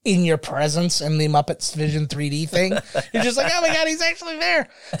like in your presence in the Muppets Vision 3D thing. You're just like, oh my god, he's actually there.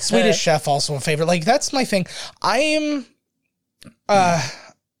 Swedish Chef also a favorite. Like that's my thing.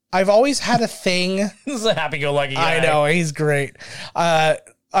 I've always had a thing. This is a happy-go-lucky guy. I know, he's great.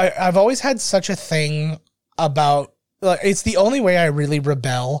 I've always had such a thing about. It's the only way I really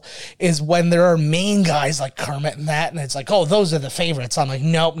rebel is when there are main guys like Kermit and that, and it's like, oh, those are the favorites. I'm like,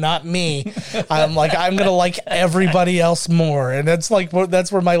 nope, not me. I'm like, I'm gonna like everybody else more, and that's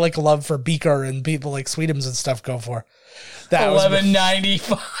where my like love for Beaker and people like Sweetums and stuff go for. That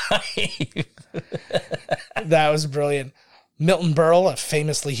 $11.95. That was brilliant. Milton Berle, a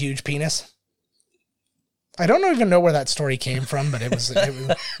famously huge penis. I don't even know where that story came from, but it was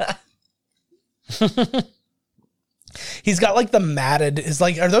he's got like the matted,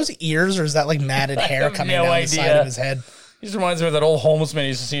 are those ears or is that like matted hair coming down the side of his head? He just reminds me of that old homeless man I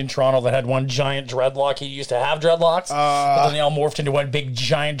used to see in Toronto that had one giant dreadlock. He used to have dreadlocks, but then they all morphed into one big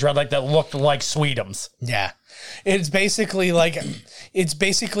giant dreadlock that looked like Sweetums. Yeah. It's basically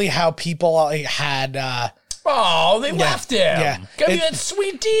how people had they left him. Yeah. Got me that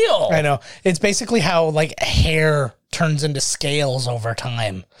sweet deal. I know. It's basically how like hair turns into scales over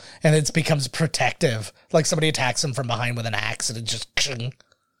time and it becomes protective. Like somebody attacks him from behind with an axe and it just...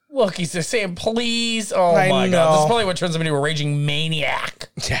 Look, he's just saying, please. Oh my God. This is probably what turns him into a raging maniac.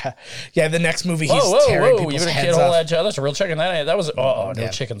 Yeah. Yeah, the next movie he's tearing people's heads off. That's a real chicken. That was, no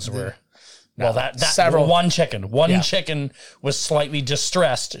chickens were... Well, that several. one chicken Yeah. chicken was slightly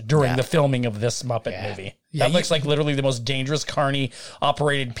distressed during the filming of this Muppet movie. Yeah, That looks like literally the most dangerous carny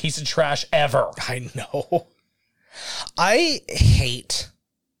operated piece of trash ever. I know. I hate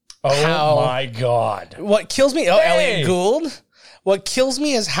Oh my God. what kills me. Oh, Hey! Elliot Gould. What kills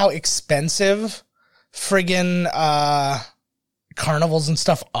me is how expensive friggin' carnivals and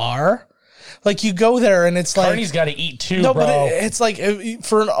stuff are. Like you go there and it's like Carney's got to eat too, no, bro. but it's like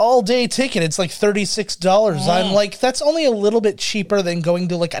for an all day ticket, it's like $36. I'm like, that's only a little bit cheaper than going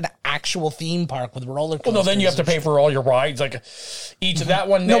to like an actual theme park with roller coasters. well, no, then you have to pay for all your rides. Like each of that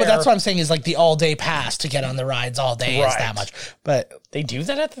one there. No, but that's what I'm saying is like the all day pass to get on the rides all day is Right. that much. But They do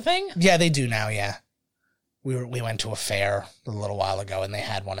that at the thing? yeah, they do now. Yeah, we went to a fair a little while ago and they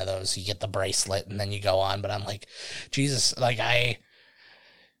had one of those. You get the bracelet and then you go on. But I'm like, Jesus, like I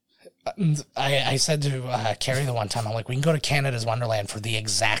said to Carrie the one time, I'm like, we can go to Canada's Wonderland for the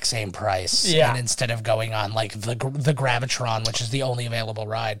exact same price. Yeah. And instead of going on like the Gravitron, which is the only available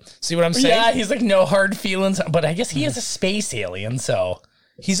ride. See what I'm saying? Yeah, he's like no hard feelings, but I guess he is a space alien, so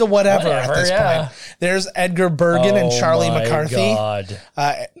He's a whatever at this yeah. point. There's Edgar Bergen and Charlie Oh my McCarthy. God.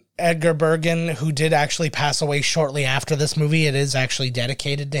 Edgar Bergen, who did actually pass away shortly after this movie, it is actually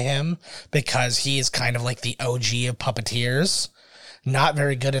dedicated to him because he is kind of like the OG of puppeteers. Not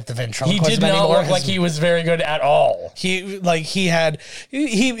very good at the He ventriloquism did not anymore. look like he was very good at all. He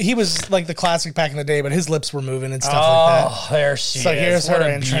was like the classic back in the day, but his lips were moving and stuff like Oh, there she So is. here's What her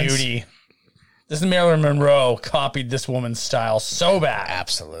a entrance. beauty. This is Marilyn Monroe copied this woman's style so that. bad.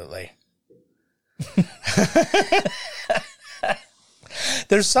 Absolutely.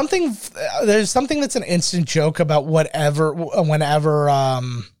 There's something that's an instant joke about whenever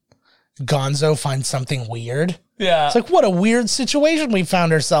Gonzo finds something weird. Yeah. It's like, what a weird situation we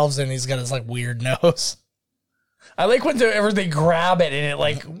found ourselves in. He's got his like weird nose. I like whenever they grab it and it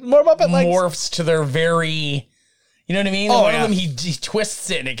like More Muppet legs. morphs to their very, you know what I mean? Oh, One yeah. of them, he twists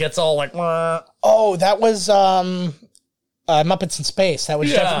it and it gets all like, "Wah." Oh, that was Muppets in Space. That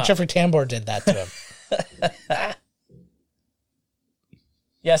was Yeah. Jeffrey Tambor did that to him.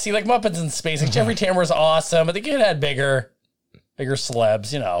 Yeah, see, like Muppets in Space, like Jeffrey Tambor's awesome, but the kid had bigger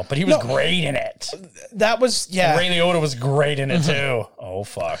celebs, you know, but he was great in it. That was, yeah. Ray Liotta was great in it too. Oh,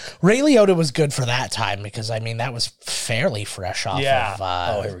 fuck. Ray Liotta was good for that time because, I mean, that was fairly fresh off Yeah.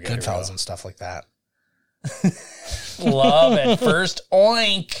 of Here we go, here we Goodfellas go. and stuff like that. Love it. First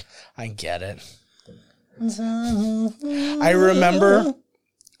oink. I get it. I remember,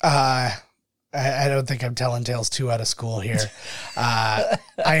 I don't think I'm telling tales too out of school here. I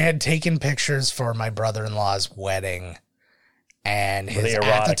had taken pictures for my brother-in-law's wedding, and his they at the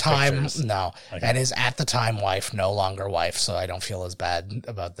erotic time pictures? no, Okay. and his at the time wife, no longer wife, so I don't feel as bad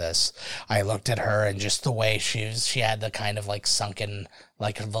about this. I looked at her and just the way she had the kind of like sunken,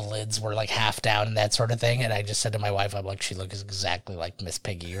 like the lids were like half down and that sort of thing, and I just said to my wife, I'm like, she looks exactly like Miss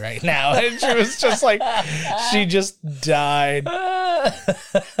Piggy right now, and she was just like, she just died.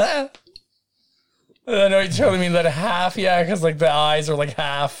 I know you totally mean that half, yeah, because like the eyes are like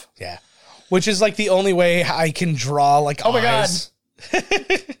half. Yeah. Which is like the only way I can draw like Oh my God. eyes.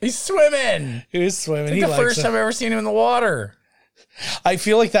 He's swimming. He was swimming. Like He the likes first it. time I've ever seen him in the water. I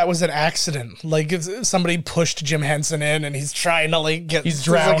feel like that was an accident. Like somebody pushed Jim Henson in and he's trying to like get He's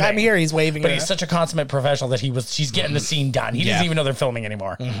like, drowning. I'm here. He's waving. But at he's it. such a consummate professional that she's getting the scene done. He doesn't even know they're filming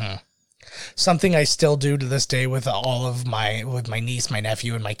anymore. Something I still do to this day with with my niece, my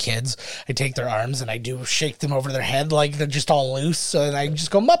nephew, and my kids. I take their arms and I do shake them over their head like they're just all loose. So I just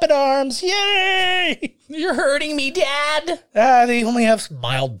go Muppet arms, yay! You're hurting me, Dad. They only have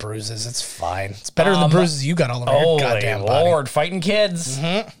mild bruises. It's fine. It's better than the bruises you got all over your Holy goddamn body. Lord, fighting kids.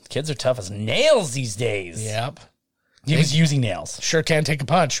 Kids are tough as nails these days. Yep. He was using nails. Sure can take a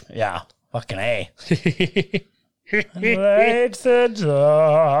punch. Yeah. Fucking A. Wait the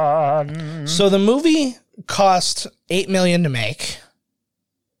dawn. So the movie cost $8 million to make.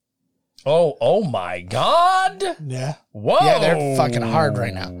 Oh my God. Yeah. Whoa. Yeah, they're fucking hard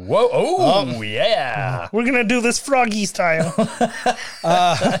right now. Whoa. Oh, yeah. We're gonna do this Froggy style.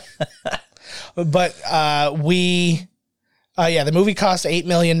 But the movie cost $8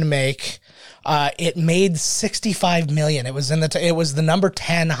 million to make. It made $65 million. It was it was the number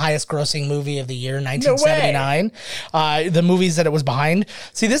 10 highest grossing movie of the year, 1979. The movies that it was behind.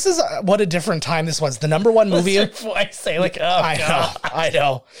 See, this is what a different time this was. The number one movie. I say like, oh, God. I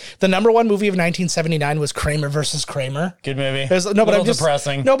know. The number one movie of 1979 was Kramer versus Kramer. Good movie. But Little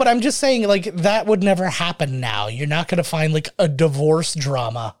depressing. No, but I'm just saying, like, that would never happen now. You're not going to find like a divorce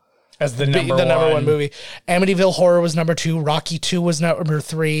drama As the number one movie. Amityville Horror was number 2. Rocky 2 was number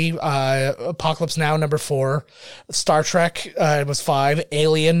 3. Apocalypse Now, number 4. Star Trek was 5.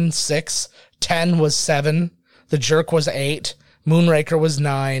 Alien, 6. 10 was 7. The Jerk was 8. Moonraker was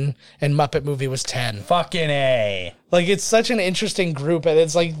 9. And Muppet Movie was 10. Fucking A. Like, it's such an interesting group, and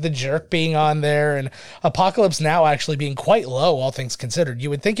it's like The Jerk being on there and Apocalypse Now actually being quite low, all things considered. You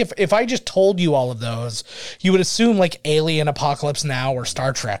would think if I just told you all of those, you would assume like Alien, Apocalypse Now, or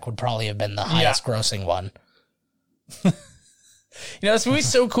Star Trek would probably have been the highest grossing one. You know, this movie's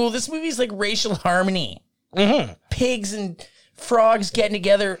so cool. This movie's like racial harmony. Mm-hmm. Pigs and frogs getting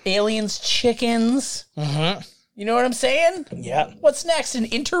together, aliens, chickens. Mm-hmm. You know what I'm saying? Yeah. What's next? An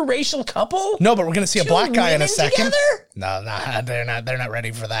interracial couple? No, but we're gonna see a black guy in a women second. together? No, they're not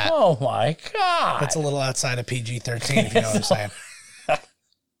ready for that. Oh my God. That's a little outside of PG-13, if you know what I'm saying.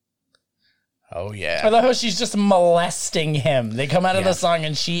 Oh I yeah. love how she's just molesting him. They come out of Yeah. the song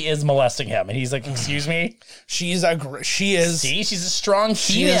and she is molesting him. And he's like, excuse me? She is See, she's a strong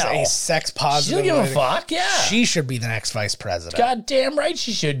she female. is a sex She positive. doesn't give a lady. fuck. Yeah. She should be the next vice president. God damn right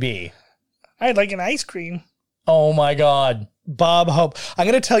she should be. I'd like an ice cream. Oh my God. Bob Hope. I'm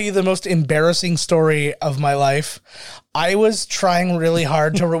going to tell you the most embarrassing story of my life. I was trying really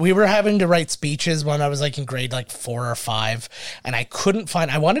hard to, we were having to write speeches when I was like in grade like 4 or 5, and I couldn't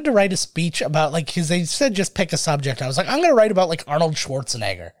find, I wanted to write a speech about like, cause they said just pick a subject. I was like, I'm going to write about like Arnold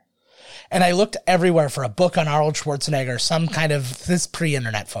Schwarzenegger. And I looked everywhere for a book on Arnold Schwarzenegger, some kind of, this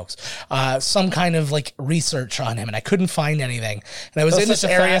pre-internet folks, some kind of like research on him, and I couldn't find anything. And I was in this Such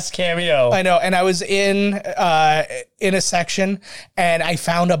a area. fast cameo. I know, and I was in a section, and I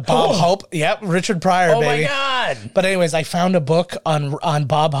found a Bob Hope. Yep, Richard Pryor, Oh baby. my God. But anyways, I found a book on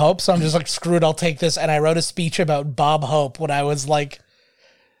Bob Hope, so I'm just like, screw it, I'll take this. And I wrote a speech about Bob Hope when I was like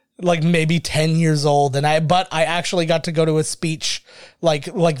maybe 10 years old, but I actually got to go to a speech, like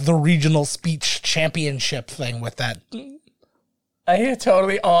the regional speech championship thing with that. I think it's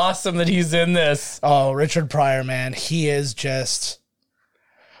totally awesome that he's in this. Oh, Richard Pryor, man, he is just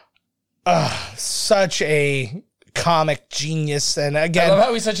such a comic genius. And I again, love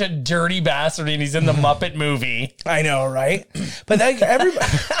how he's such a dirty bastard and he's in the Muppet Movie. I know, right? But like everybody,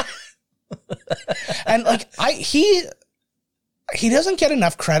 and like he doesn't get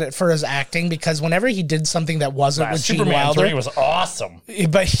enough credit for his acting, because whenever he did something that wasn't with Gene Superman Wilder, 3 was awesome.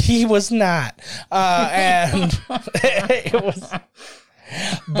 but he was not, and it was.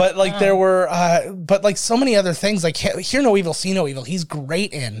 But like there were, but like so many other things, like Hear No Evil, See No Evil, he's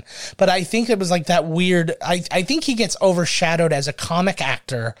great in. But I think it was like that weird. I think he gets overshadowed as a comic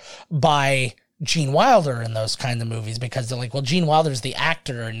actor by Gene Wilder in those kind of movies, because they're like, well, Gene Wilder's the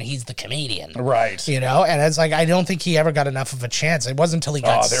actor and he's the comedian, Right. you know? And it's like, I don't think he ever got enough of a chance. It wasn't until he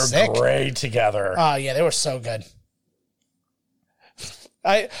got They sick. were great together. Oh yeah, they were so good.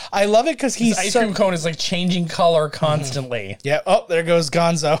 I love it because he's His ice cream cone is like changing color constantly. yeah. Oh, there goes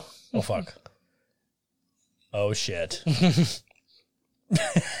Gonzo. Oh, fuck. Oh, shit.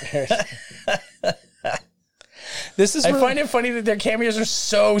 This is I where- find it funny that their cameos are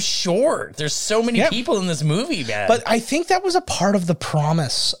so short. There's so many Yeah. people in this movie, man. But I think that was a part of the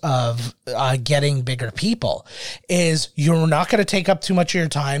promise of getting bigger people, is you're not going to take up too much of your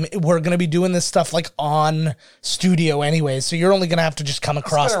time. We're going to be doing this stuff like on studio anyway, so you're only going to have to just come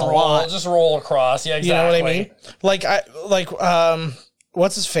across the lot. Just roll across. Yeah, You know exactly. what I mean?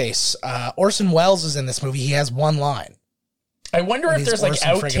 What's his face? Orson Welles is in this movie. He has one line. I wonder And if he's there's like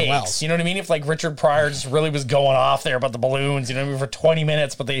Orson friggin' outtakes. Welles. You know what I mean? If like Richard Pryor just really was going off there about the balloons, you know what I mean, for 20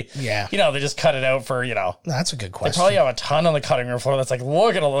 minutes, but they, Yeah. you know, they just cut it out for, you know. That's a good They question. probably have a ton on the cutting room floor that's like,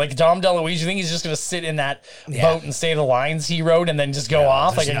 look at it. Like Dom DeLuise, you think he's just going to sit in that boat and say the lines he wrote and then just go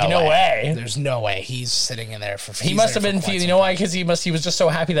off? Like, There's no way. There's no way he's sitting in there for. He must have been, you know why? Because he was just so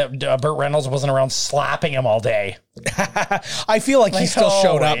happy that Burt Reynolds wasn't around slapping him all day. I feel like he Like, still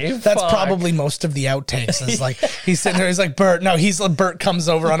showed up. holy That's fuck. probably most of the outtakes. Is like he's sitting there. He's like, Bert. No, Bert comes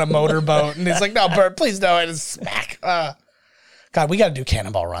over on a motorboat, and he's like, no, Bert, please no. And it's smack. God, we got to do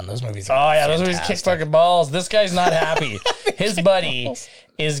Cannonball Run. Those movies. Oh, Are yeah, those movies kick fucking balls. This guy's not happy. His buddy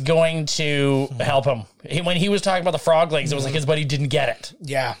is going to help him. When he was talking about the frog legs, it was like his buddy didn't get it.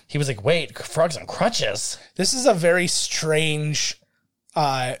 Yeah, He was like, wait, frogs on crutches? this is a very strange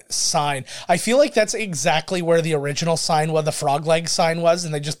sign. I feel like that's exactly where the original sign, where the frog leg sign was,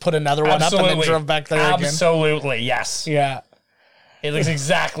 and they just put another one up and then drove back there again. Absolutely, yes. Yeah, It looks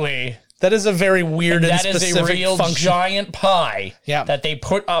exactly. that is a very weird and That is specific a real function. giant pie Yeah. that they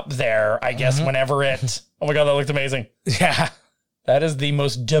put up there, I guess, whenever it. Oh my God, that looked amazing. Yeah. That is the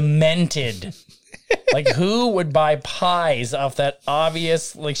most demented. Like, who would buy pies off that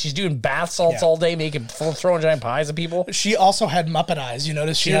obvious? Like, she's doing bath salts all day, throwing giant pies at people. She also had Muppet eyes. You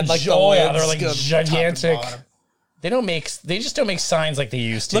notice she had like they're like gigantic. They just don't make signs like they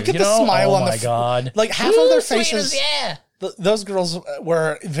used to. Look at the smile on my God. Like half of their Sweeters, faces. yeah. Those girls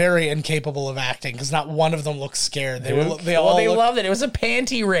were very incapable of acting because not one of them looked scared. They loved it. It was a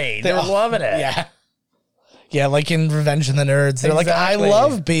panty raid. They were loving it. Yeah. Yeah, like in Revenge of the Nerds. They're like, I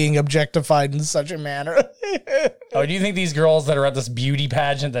love being objectified in such a manner. Oh, do you think these girls that are at this beauty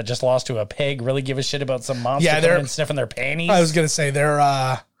pageant that just lost to a pig really give a shit about some monster coming and sniffing their panties? I was going to say,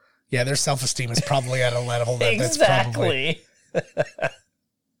 their self-esteem is probably at a level that exactly. That's probably...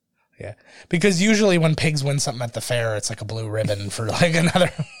 Yeah, because usually when pigs win something at the fair, it's like a blue ribbon for like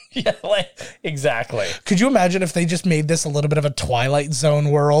another. Yeah, exactly. Could you imagine if they just made this a little bit of a Twilight Zone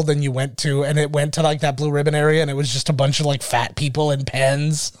world and it went to like that blue ribbon area and it was just a bunch of like fat people in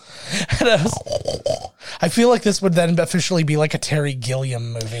pens? And I feel like this would then officially be like a Terry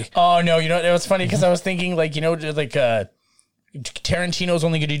Gilliam movie. Oh no, it was funny because I was thinking Tarantino's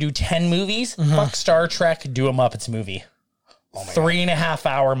only going to do 10 movies. Fuck Star Trek, do a Muppets movie. 3.5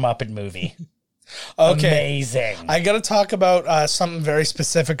 hour Muppet movie. Okay. Amazing. I got to talk about something very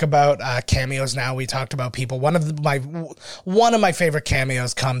specific about cameos now. We talked about people. One of my favorite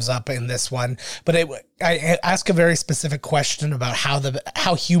cameos comes up in this one, but I ask a very specific question about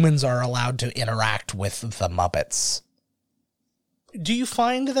how humans are allowed to interact with the Muppets. Do you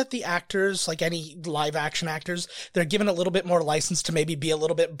find that the actors, like any live action actors, they're given a little bit more license to maybe be a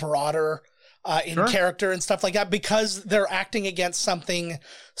little bit broader in character and stuff like that because they're acting against something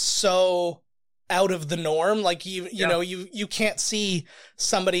so out of the norm? Like you know, you can't see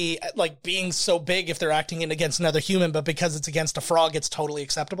somebody like being so big if they're acting against another human, but because it's against a frog, it's totally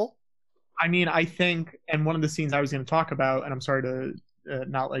acceptable. I mean, I think, and one of the scenes I was going to talk about, and I'm sorry to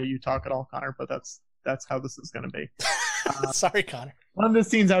not let you talk at all, Connor, but that's how this is going to be. Sorry, Connor. One of the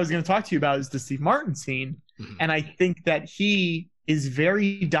scenes I was going to talk to you about is the Steve Martin scene, and I think that he is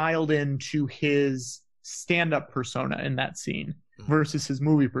very dialed into his stand-up persona in that scene versus his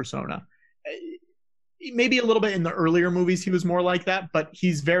movie persona. Maybe a little bit in the earlier movies he was more like that, but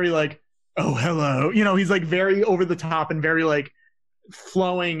he's very like, oh, hello. He's like very over the top and very like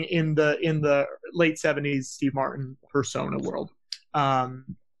flowing in the late 70s Steve Martin persona world.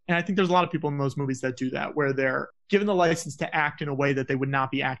 And I think there's a lot of people in those movies that do that, where they're given the license to act in a way that they would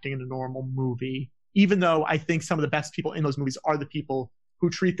not be acting in a normal movie, even though I think some of the best people in those movies are the people who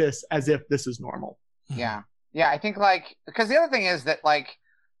treat this as if this is normal. Yeah. Yeah, I think because the other thing is that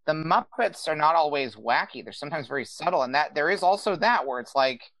the Muppets are not always wacky. They're sometimes very subtle, and that there is also that where it's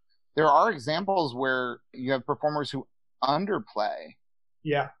like there are examples where you have performers who underplay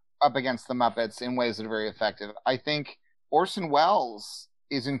up against the Muppets in ways that are very effective. I think Orson Welles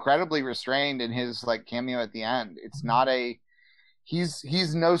is incredibly restrained in his cameo at the end. It's not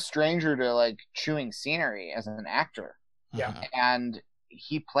he's no stranger to chewing scenery as an actor. Yeah. And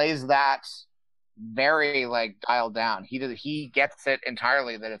he plays that very dialed down. He gets it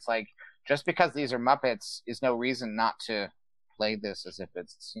entirely that it's just because these are Muppets is no reason not to play this as if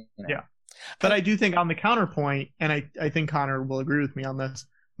it's Yeah. But I do think on the counterpoint, and I think Connor will agree with me on this,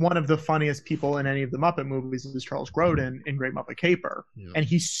 one of the funniest people in any of the Muppet movies is Charles Grodin in Great Muppet Caper. Yeah. And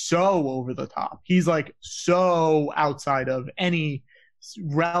he's so over the top. He's so outside of any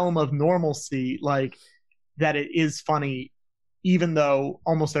realm of normalcy, that it is funny, even though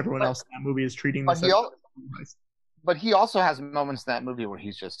almost everyone else in that movie is treating this as but he also has moments in that movie where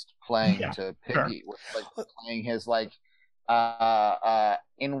he's just playing to Piggy, playing his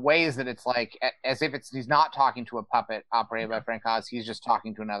in ways that it's as if he's not talking to a puppet operated by Frank Oz, he's just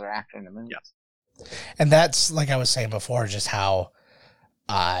talking to another actor in the movie. Yes. And that's, like I was saying before, just how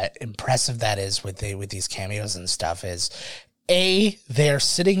impressive that is with these cameos and stuff is, they're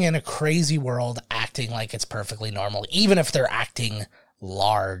sitting in a crazy world acting like it's perfectly normal, even if they're acting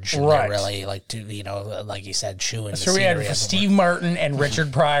large and they're really like you said, chewing. So we had Steve Martin and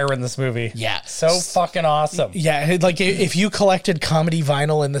Richard Pryor in this movie. Yeah, so fucking awesome. Yeah, if you collected comedy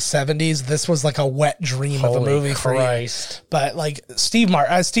vinyl in the 70s, this was a wet dream of a movie for you. But Steve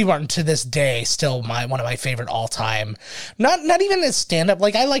Martin to this day still one of my favorite all time. Not even his stand up.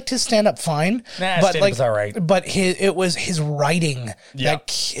 I liked his stand up fine, but stand-up's all right. But it was his writing that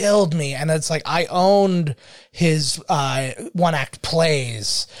killed me, and it's I owned his one act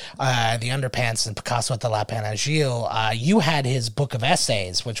plays, The Underpants and Picasso at the La Panagile. You had his book of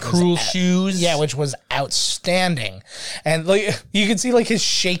essays, which was Cruel Shoes. Yeah, which was outstanding. And you can see his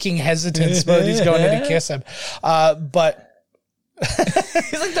shaking hesitance when he's going in to kiss him. But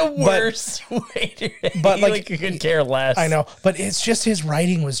He's like the worst waiter. but, He, like, could care less. I know, but it's just his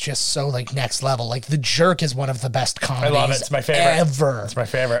writing was just so like next level. Like The Jerk is one of the best I comedies love it. It's my favorite. ever. It's my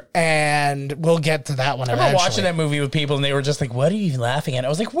favorite. And we'll get to that one I remember eventually. watching that movie with people and they were just like, what are you even laughing at? I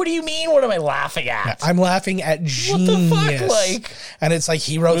was like, what do you mean? What am I laughing at? I'm laughing at What genius. the fuck? Like, And it's like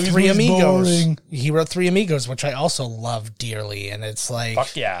he wrote Movie's Three Amigos. boring. He wrote Three Amigos, which I also love dearly. And it's like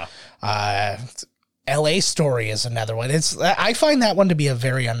fuck yeah. L.A. Story is another one. I find that one to be a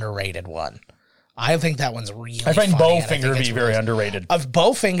very underrated one. I think that one's really. I find funny, and I think Bowfinger to it's be very really- underrated.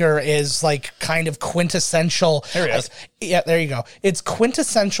 Bowfinger is like kind of quintessential. There he is. Yeah, there you go. It's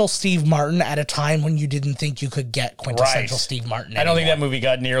quintessential Steve Martin at a time when you didn't think you could get quintessential Right. Steve Martin. I don't think anymore. that movie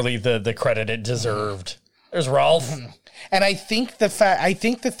got nearly the credit it deserved. There's Rolf. And I think the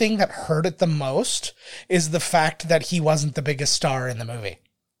thing that hurt it the most is the fact that he wasn't the biggest star in the movie.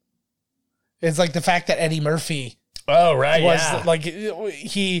 It's like the fact that Eddie Murphy Oh, right. was Yeah. like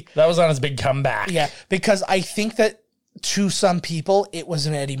he. That was on his big comeback. Yeah, because I think that to some people it was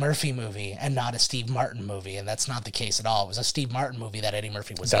an Eddie Murphy movie and not a Steve Martin movie, and that's not the case at all. It was a Steve Martin movie that Eddie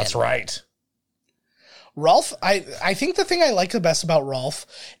Murphy was in. That's right. Rolf, I think the thing I like the best about Rolf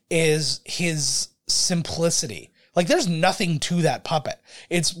is his simplicity. Like there's nothing to that puppet.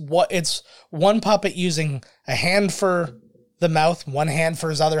 It's one puppet using a hand for the mouth, one hand for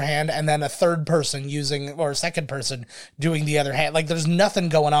his other hand, and then a third person or a second person doing the other hand. Like there's nothing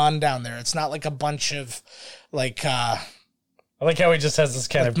going on down there. It's not like a bunch of like I like how he just has this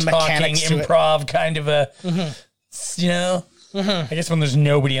kind Like of talking mechanics to it. improv kind of a, you know, I guess when there's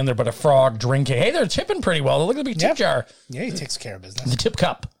nobody in there but a frog drinking. Hey, they're tipping pretty well. Look at the big tip Yep. jar, yeah, he takes care of business. the tip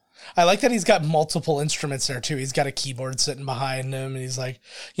cup. I like that he's got multiple instruments there too. He's got a keyboard sitting behind him, and he's like,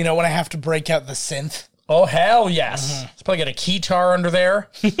 you know, when I have to break out the synth. Oh, hell yes. He's probably got a keytar under there.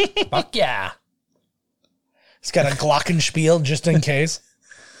 Fuck yeah. He's got a glockenspiel just in case.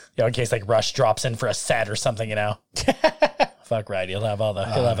 Yeah, in case like Rush drops in for a set or something, you know. Fuck right. He'll have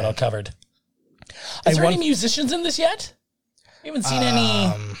it all covered. Is there any musicians in this yet? We haven't seen any.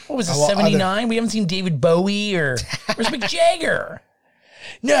 What was it, well, 79? We haven't seen David Bowie or where's Mick Jagger?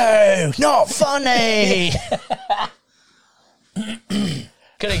 No, not funny.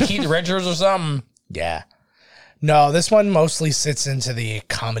 Could have Keith Richards or something. Yeah. No, this one mostly sits into the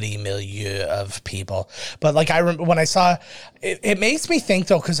comedy milieu of people. But like I remember when I saw it makes me think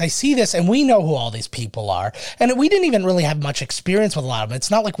though, because I see this and we know who all these people are. And we didn't even really have much experience with a lot of them. It's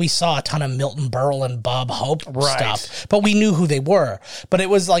not like we saw a ton of Milton Berle and Bob Hope stuff, but we knew who they were. But it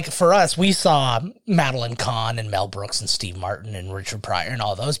was like for us, we saw Madeline Kahn and Mel Brooks and Steve Martin and Richard Pryor and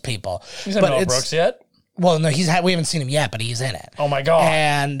all those people. He's in But Mel it's- Brooks yet? Well, no, we haven't seen him yet, but he's in it. Oh my God.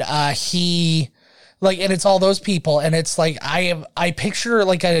 And and it's all those people, and it's like I picture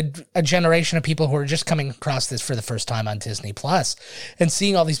like a generation of people who are just coming across this for the first time on Disney Plus and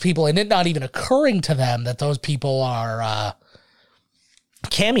seeing all these people, and it not even occurring to them that those people are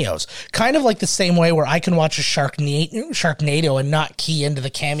cameos. Kind of like the same way where I can watch a Sharknado and not key into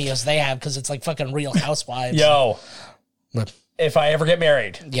the cameos they have because it's like fucking Real Housewives. Yo, What? if I ever get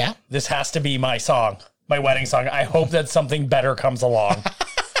married, Yeah. this has to be my song, my wedding song. I hope that something better comes along.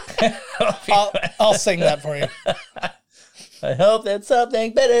 I'll sing that for you. I hope that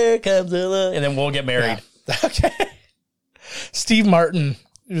something better comes along. And then we'll get married. Okay. Steve Martin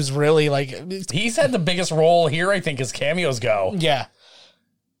was really like, He's had the biggest role here, I think, as cameos go. yeah.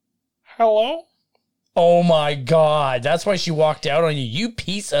 Hello? Oh my God. That's why she walked out on you. You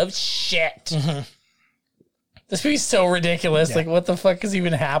piece of shit. This movie's so ridiculous. Yeah. Like, what the fuck is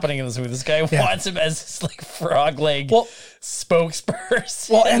even happening in this movie? This guy wants him as his like frog leg spokesperson.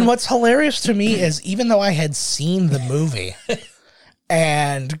 Well, and what's hilarious to me is even though I had seen the movie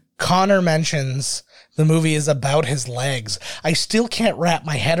and Connor mentions the movie is about his legs, I still can't wrap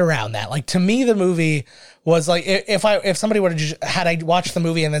my head around that. Like to me, the movie was like, if somebody would have just, had I watched the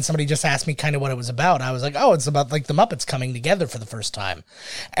movie and then somebody just asked me kind of what it was about, I was like, oh, it's about like the Muppets coming together for the first time.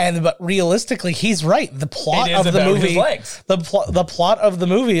 But realistically, he's right. The plot It is of the about his movie, legs. the plot of the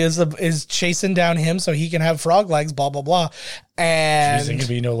movie is chasing down him so he can have frog legs, blah, blah, blah. And There could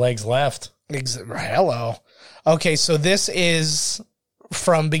be no legs left. hello. Okay, so this is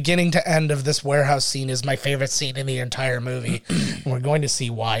from beginning to end of this warehouse scene is my favorite scene in the entire movie. We're going to see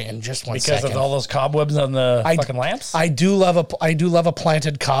why in just one Because second. of all those cobwebs on the fucking lamps? I do love a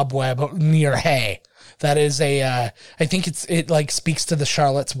planted cobweb near hay. That is I think it like speaks to the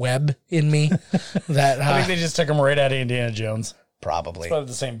Charlotte's Web in me. That I think they just took him right out of Indiana Jones. probably. Probably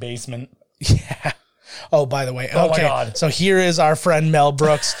the same basement. Yeah. Oh, by the way, Oh my okay. God. So here is our friend Mel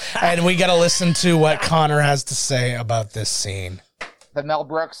Brooks, and we got to listen to what Connor has to say about this scene. The Mel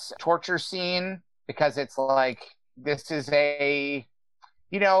Brooks torture scene, because it's like this is a,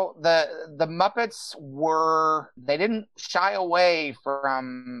 the Muppets they didn't shy away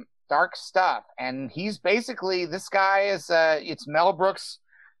from dark stuff. And he's basically, this guy is, it's Mel Brooks,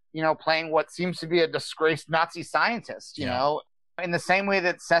 playing what seems to be a disgraced Nazi scientist, you know, in the same way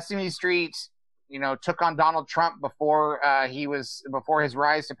that Sesame Street, took on Donald Trump before his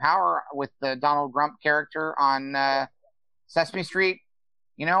rise to power with the Donald Grump character on Sesame Street.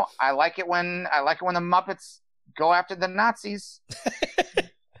 I like it when the Muppets go after the Nazis.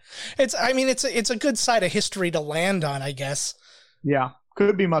 It's a good side of history to land on, I guess. Yeah.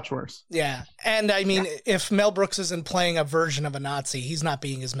 Could be much worse. Yeah. And I mean, if Mel Brooks isn't playing a version of a Nazi, he's not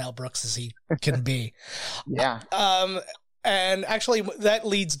being as Mel Brooks as he can be. Yeah. And actually that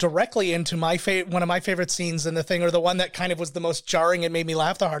leads directly into one of my favorite scenes in the thing, or the one that kind of was the most jarring and made me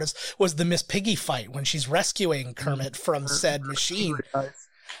laugh the hardest, was the Miss Piggy fight when she's rescuing Kermit from said machine.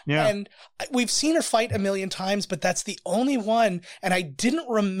 Yeah. And we've seen her fight a million times, but that's the only one. And I didn't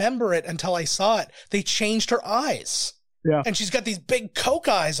remember it until I saw it. They changed her eyes. Yeah. And she's got these big Coke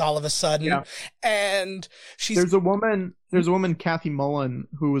eyes all of a sudden. Yeah. And there's a woman, Kathy Mullen,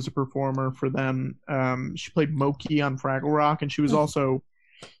 who was a performer for them. She played Moki on Fraggle Rock, and she was also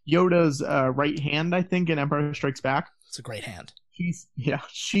Yoda's right hand, I think, in Empire Strikes Back. It's a great hand.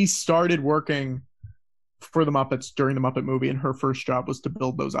 She started working for the Muppets during the Muppet movie, and her first job was to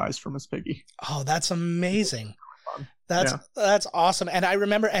build those eyes for Miss Piggy. Oh, that's amazing. That's awesome. And I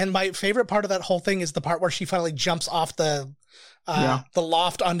remember, and my favorite part of that whole thing is the part where she finally jumps off the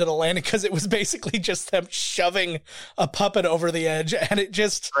loft onto the landing, because it was basically just them shoving a puppet over the edge, and it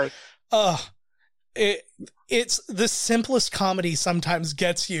just, it's the simplest comedy sometimes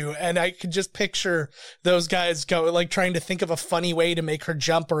gets you, and I could just picture those guys trying to think of a funny way to make her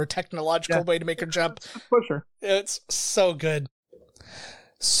jump, or a technological way to make her jump. Push her. It's so good.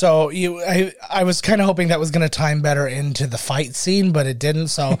 So I was kind of hoping that was going to time better into the fight scene, but it didn't.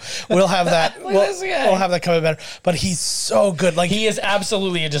 So we'll have that. we'll have that coming better. But he's so good. Like, he is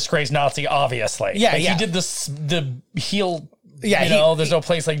absolutely a disgraced Nazi. Obviously, yeah. He did the heel. Yeah, there's no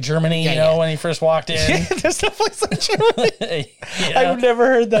place like Germany, when he first walked in. Yeah, there's no place like Germany. I've never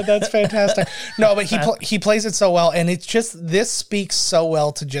heard that. That's fantastic. No, but he plays it so well, and it's just, this speaks so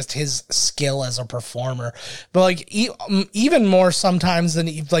well to just his skill as a performer. But like even more sometimes than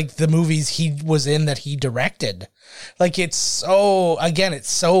like the movies he was in that he directed. Like, it's so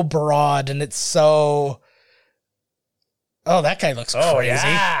broad, and it's so. Oh, that guy looks crazy. Oh,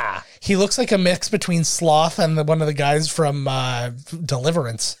 yeah. He looks like a mix between Sloth and one of the guys from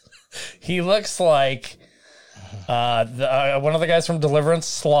Deliverance. He looks like one of the guys from Deliverance,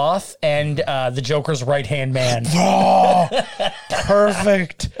 Sloth, and the Joker's right-hand man. Oh,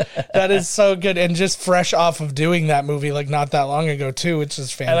 perfect. That is so good. And just fresh off of doing that movie like not that long ago, too, which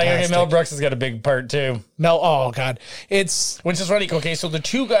is fantastic. I like Mel Brooks has got a big part, too. Oh, God. Which is funny. Okay, so the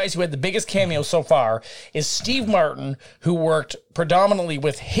two guys who had the biggest cameo so far is Steve Martin, who worked predominantly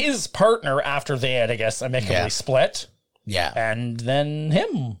with his partner after they had, I guess, amicably split. Yeah. And then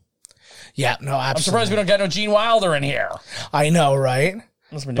him. Yeah, no, absolutely. I'm surprised we don't get no Gene Wilder in here. I know, right?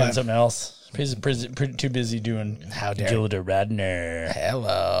 Must have been doing something else. He's too busy doing Gilda Radner.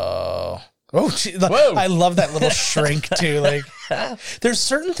 Hello. Oh, I love that little shrink too. Like, there's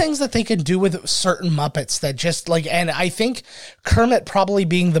certain things that they can do with certain Muppets that just like, and I think Kermit probably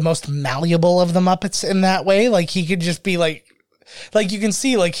being the most malleable of the Muppets in that way. Like, he could just be like you can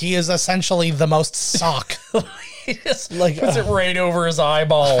see, like, he is essentially the most sock. He just puts it right over his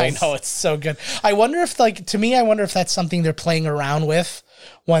eyeballs. I know, it's so good. I wonder if that's something they're playing around with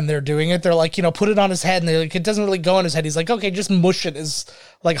when they're doing it. They're like, put it on his head, and they're like, it doesn't really go on his head. He's like, okay, just mush it as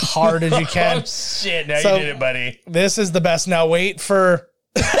like hard as you can. Oh shit! Now you did it, buddy. This is the best. Now wait for.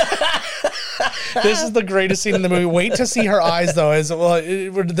 This is the greatest scene in the movie. Wait to see her eyes, though.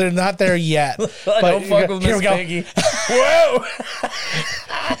 They're not there yet. But don't fuck with Miss Piggy. Whoa!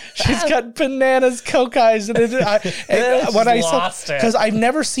 She's got bananas Coke eyes, and because I've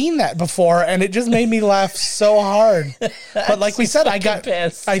never seen that before, and it just made me laugh so hard. But like we said,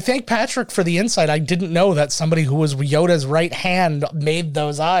 I thank Patrick for the insight. I didn't know that somebody who was Yoda's right hand made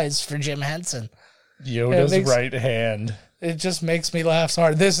those eyes for Jim Henson. Yoda's right hand. It just makes me laugh so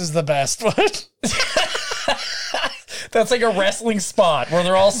hard. This is the best one. That's like a wrestling spot where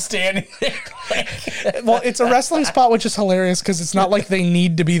they're all standing there. Well, it's a wrestling spot, which is hilarious because it's not like they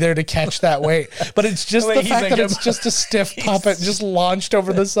need to be there to catch that weight. But it's just the fact that it's just a stiff puppet just launched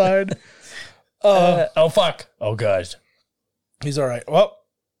over the side. Oh, fuck. Oh, God. He's all right. Well.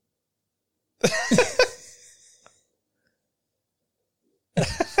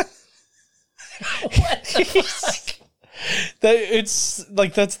 It's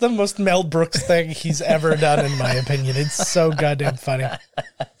like that's the most Mel Brooks thing he's ever done, in my opinion. It's so goddamn funny.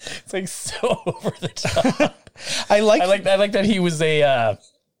 It's like so over the top. I like that he was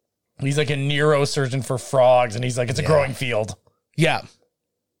he's like a neurosurgeon for frogs, and he's like, it's a growing field. Yeah.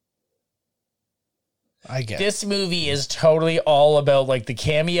 I get This movie is totally all about like the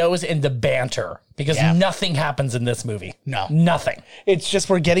cameos and the banter, because nothing happens in this movie. No. Nothing. It's just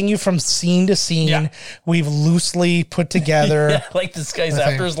we're getting you from scene to scene. Yeah. We've loosely put together. Like this guy's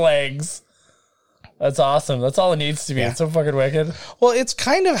after his legs. That's awesome. That's all it needs to be. It's so fucking wicked. Well, it's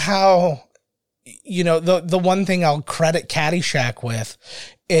kind of how, you know, the one thing I'll credit Caddyshack with,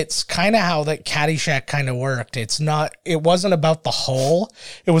 it's kind of how that Caddyshack kind of worked. It wasn't about the whole.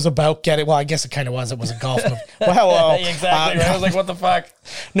 It was about I guess it kind of was. It was a golf movie. Well, Exactly. Right? I was like, what the fuck?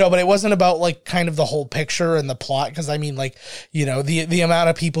 No, but it wasn't about like kind of the whole picture and the plot. Because I mean, like, you know, the amount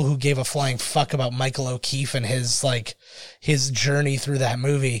of people who gave a flying fuck about Michael O'Keefe and his journey through that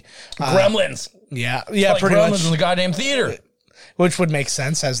movie. Gremlins. Yeah, Like pretty Gremlins much. in the goddamn theater. Which would make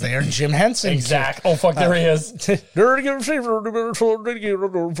sense as they are Jim Henson. Exact. Oh fuck, there he is.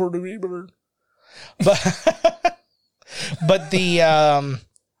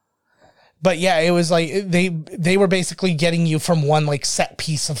 But yeah, it was like they were basically getting you from one like set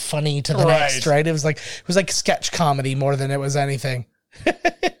piece of funny to the next, right? It was like sketch comedy more than it was anything.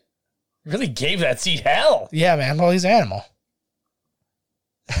 Really gave that seat hell. Yeah, man. Well, he's an animal.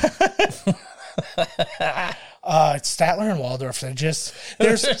 It's Statler and Waldorf.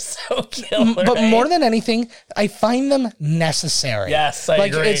 They're so killer. but more than anything, I find them necessary. Yes, I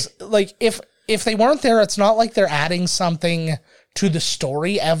agree. It's like if they weren't there, it's not like they're adding something to the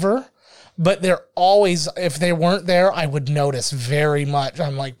story ever. But they're always, if they weren't there, I would notice very much.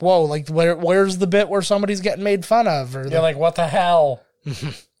 I'm like, whoa, like where's the bit where somebody's getting made fun of? Or like, what the hell?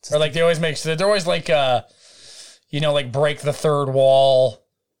 Or like they're always like like break the third wall.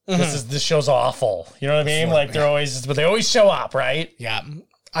 This show's awful. You know what I mean? Like they're always, but they always show up, right? Yeah.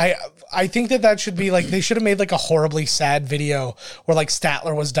 I think that should be like, they should have made like a horribly sad video where like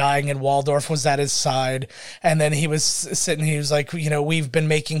Statler was dying and Waldorf was at his side. And then he was sitting, he was like, you know, we've been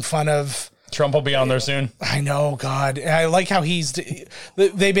making fun of. Trump will be on there soon. I know, God. I like how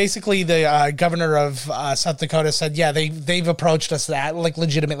they basically, the governor of South Dakota said, yeah, they've approached us that, like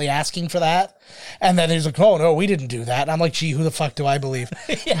legitimately asking for that. And then he's like, oh no, we didn't do that. And I'm like, gee, who the fuck do I believe?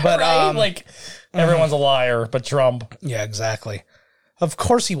 But right? Like everyone's a liar, but Trump. Yeah, exactly. Of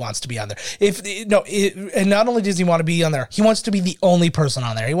course he wants to be on there. And not only does he want to be on there, he wants to be the only person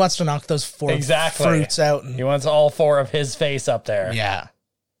on there. He wants to knock those four fruits out. He wants all four of his face up there. Yeah.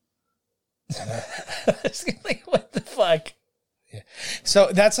 Like, what the fuck? Yeah. So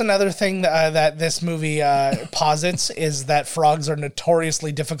that's another thing that this movie posits is that frogs are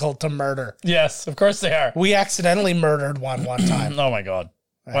notoriously difficult to murder. Yes, of course they are. We accidentally murdered one time. Oh my God.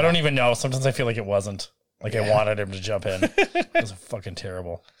 I don't even know. Sometimes I feel like it wasn't. Like I wanted him to jump in. It was fucking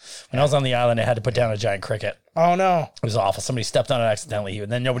terrible. When I was on the island, I had to put down a giant cricket. Oh no. It was awful. Somebody stepped on it accidentally,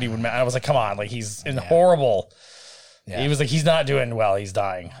 and then nobody would. I was like, come on, like he's in horrible. Yeah. He was like, he's not doing well. He's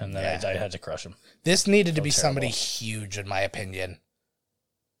dying. And then I had to crush him. This needed to be somebody huge, in my opinion.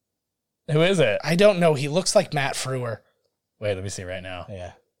 Who is it? I don't know. He looks like Matt Frewer. Wait, let me see right now.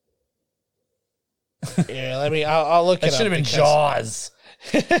 Yeah. Yeah, I'll look it up. That should have been Jaws.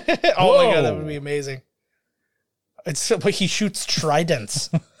 Oh my God, that would be amazing. It's like he shoots tridents.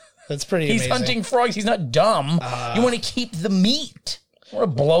 That's pretty amazing. He's hunting frogs. He's not dumb. You want to keep the meat. You want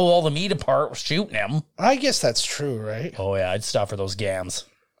to blow all the meat apart shooting him. I guess that's true, right? Oh, yeah. I'd stop for those gams.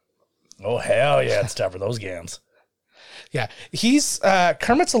 Oh, hell yeah. I'd stop for those gams. Yeah. He's,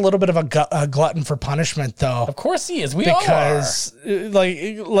 Kermit's a little bit of a glutton for punishment, though. Of course he is. We all are.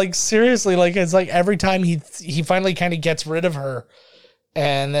 Like, seriously, like, it's like every time he finally kind of gets rid of her,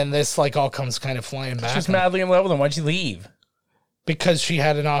 and then this, like, all comes kind of flying back. She's madly in love with him. Why'd she leave? Because she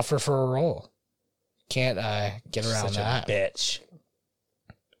had an offer for a role. Can't get around Such that. A bitch.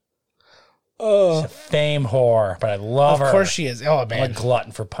 She's a fame whore, but I love her. Of course she is. Oh, man. I'm a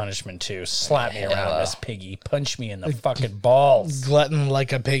glutton for punishment, too. Slap me around, Miss Piggy. Punch me in the fucking balls. Glutton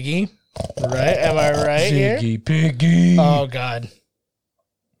like a piggy. Right? Am I right here? Ziggy Piggy. Oh, God.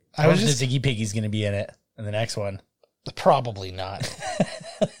 I was just Ziggy Piggy's going to be in it in the next one. Probably not.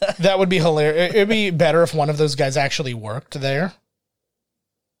 That would be hilarious. It'd be better if one of those guys actually worked there.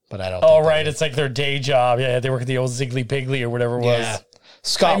 But I don't. Oh, right. It's like their day job. Yeah, they work at the old Ziggly Piggly or whatever it was. Yeah.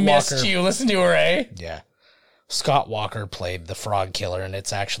 Scott Walker. Missed you. Listen to her, eh? Yeah. Scott Walker played the Frog Killer, and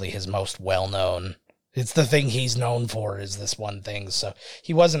it's actually his most well-known. It's the thing he's known for is this one thing. So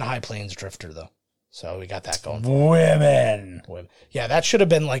he wasn't High Plains Drifter, though. So we got that going. Women. Yeah, that should have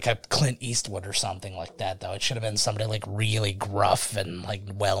been like a Clint Eastwood or something like that, though. It should have been somebody like really gruff and like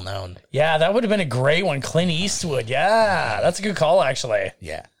well known. Yeah, that would have been a great one. Clint Eastwood. Yeah, that's a good call, actually.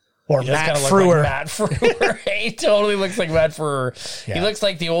 Yeah. Or He does Matt kinda look Frewer. like Matt Frewer. He totally looks like Matt Frewer. Yeah. He looks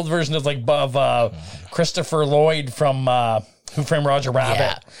like the old version of Christopher Lloyd from Who Framed Roger Rabbit.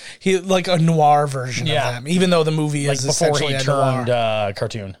 Yeah. He like a noir version Yeah. of him, even though the movie Like is before essentially he a turned noir.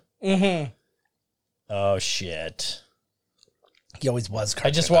 cartoon. Mm-hmm. Oh, shit. He always was.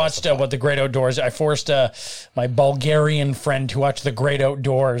 I just watched The Great Outdoors. I forced my Bulgarian friend to watch The Great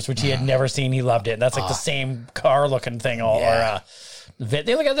Outdoors, which he had never seen. He loved it. That's like the same car-looking thing.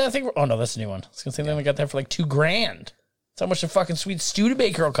 They look at that thing. Oh, no, that's a new one. I was going to say they only got that for like $2,000. That's how much a fucking sweet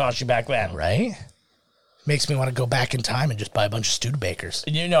Studebaker will cost you back then. Right? Makes me want to go back in time and just buy a bunch of Studebakers.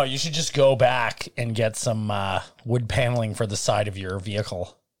 You know, you should just go back and get some wood paneling for the side of your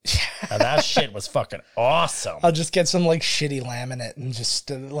vehicle. Now, that shit was fucking awesome. I'll just get some like shitty laminate and just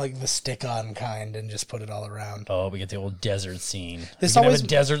like the stick-on kind and just put it all around. Oh, we get the old desert scene. This We can have always- a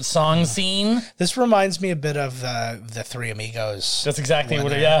desert song scene. This reminds me a bit of the Three Amigos. That's exactly When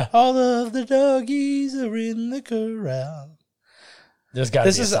what it. they're, Yeah, All of the doggies are in the corral. there's got to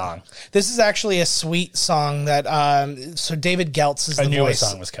This be a is song. This is actually a sweet song that so David Geltz is I the knew voice. a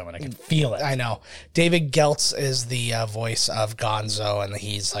song was coming. I could feel it. I know. David Geltz is the voice of Gonzo, and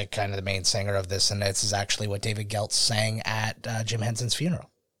he's like kind of the main singer of this. And this is actually what David Geltz sang at Jim Henson's funeral.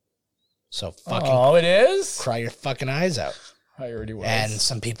 So fucking Oh, it is. cry your fucking eyes out. I already was. And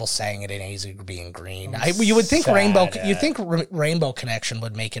some people sang it in Easy Being Green. You would think sad. Rainbow Connection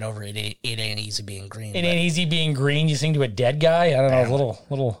would make it over. It Ain't Easy Being Green. It but ain't easy being green. You sing to a dead guy. I don't know.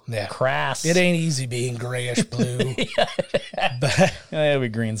 Little Yeah. crass. It ain't easy being grayish blue. But Yeah, it'll be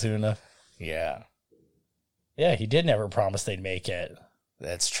green soon enough. yeah, Yeah, he did never promise they'd make it.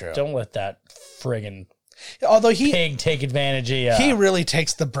 that's true. Don't let that friggin' Although he pig take advantage of you. he really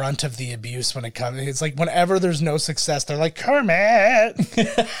takes the brunt of the abuse when it comes. It's like whenever there's no success, they're like Kermit,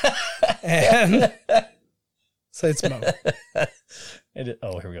 and so it's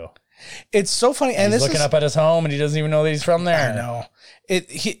Oh, here we go. it's so funny. And He's this looking is up at his home and he doesn't even know that he's from there. I know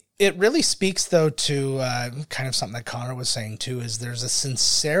it really speaks though to kind of something that Connor was saying too. Is there's a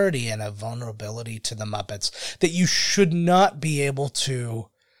sincerity and a vulnerability to the Muppets that you should not be able to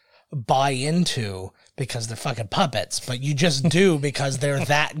buy into because they're fucking puppets, but you just do because they're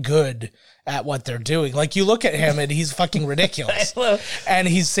that good at what they're doing. Like you look at him and he's fucking ridiculous, and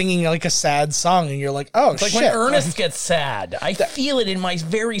he's singing like a sad song, and you're like, oh It's like shit. when Ernest gets sad. I feel it in my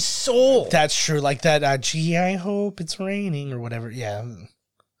very soul. That's true. Like that. Gee, I hope it's raining or whatever. Yeah.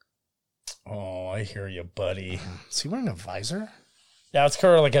 Oh, I hear you, buddy. Is he wearing a visor? Yeah, it's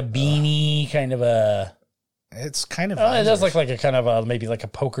kind of like a beanie, kind of a. It's kind of. Oh, it does visors. look like a kind of a maybe like a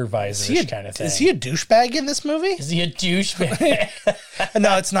poker visor kind of thing. Is he a douchebag in this movie? Is he a douchebag?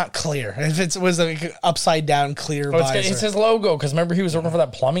 No, it's not clear. If it was like an upside down clear visor. It's his logo because remember he was working for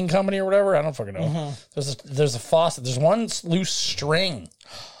that plumbing company or whatever. I don't fucking know. There's a faucet. There's one loose string.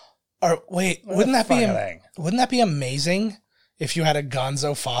 Or wait, wouldn't that fucking thing. be amazing if you had a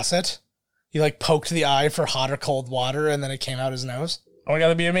Gonzo faucet? You like poked the eye for hot or cold water, and then it came out his nose. Oh my god,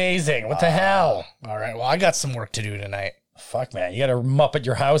 that'd be amazing. What the hell? All right, well, I got some work to do tonight. Fuck, man. You got to muppet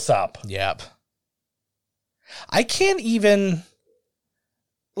your house up. Yep. I can't even.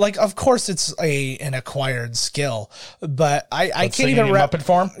 Like, of course, it's an acquired skill, but I can't even wrap Muppet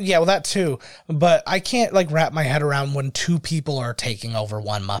form. Yeah, well, that too. But I can't like wrap my head around when two people are taking over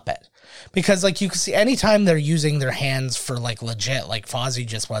one Muppet. Because like you can see anytime they're using their hands for like legit, like Fozzie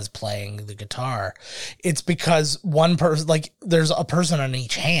just was playing the guitar, it's because one person, like there's a person on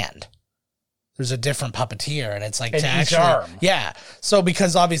each hand. There's a different puppeteer, and it's like And to each actually, arm. yeah. So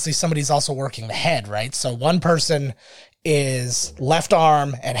because obviously somebody's also working the head, right? So one person is left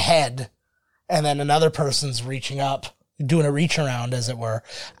arm and head, and then another person's reaching up, doing a reach around, as it were,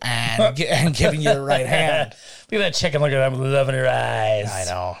 and and giving you the right hand. Look at that chicken. Look at that with love in her eyes. I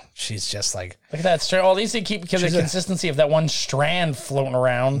know. She's just like, Look at that strand. All these they keep because of the consistency of that one strand floating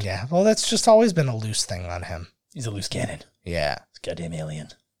around. yeah. Well, that's just always been a loose thing on him. He's a loose cannon. Yeah. It's a goddamn alien.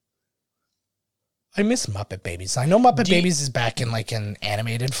 I miss Muppet Babies. I know Muppet Babies is back in like an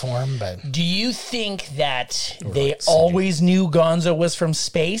animated form, but Do you think that they always knew Gonzo was from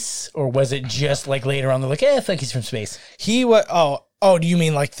space, or was it just like later on they're like, fuck, he's from space? he was. Oh, do you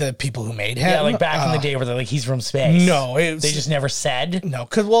mean like the people who made him? Yeah, like back in the day where they're like, he's from space. No, They just never said. no,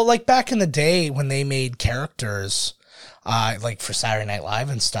 because well, like back in the day when they made characters, like for Saturday Night Live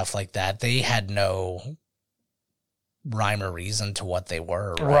and stuff like that, they had no rhyme or reason to what they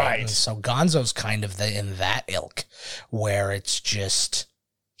were, right? Right. And so Gonzo's kind of in that ilk, where it's just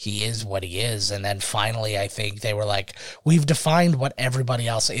he is what he is. And then finally, I think they were like, we've defined what everybody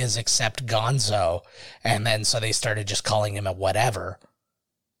else is except Gonzo. And then so they started just calling him a whatever.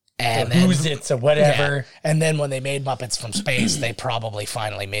 And then, who's it? So whatever. yeah. And then when they made Muppets from Space, they probably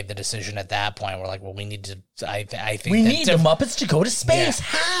finally made the decision at that point. We're like, well, we need to. I think We need the Muppets to go to space. Yeah.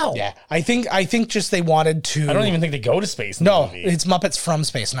 How? Yeah, I think just they wanted to. I don't even think they go to space. In No, the movie. it's Muppets from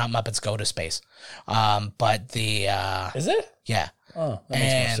Space, not Muppets Go to Space. But the Is it? yeah, Oh, that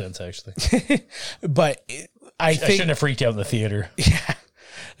makes And- more sense actually. but I I think shouldn't have freaked out in the theater.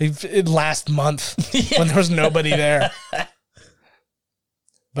 last month when there was nobody there.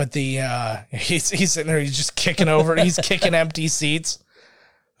 But the he's sitting there, he's just kicking over, he's kicking empty seats.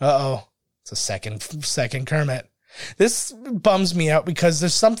 It's a second Kermit. This bums me out because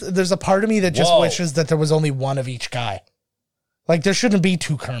there's a part of me that just Whoa. wishes that there was only one of each guy. Like there shouldn't be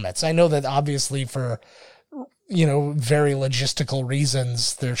two Kermits. I know that obviously for very logistical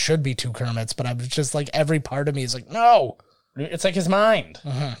reasons there should be two Kermits, but I'm just like every part of me is like no. It's like his mind.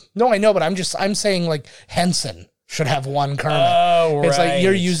 No, I know, but I'm saying like Henson should have one Kermit. Oh, It's like right.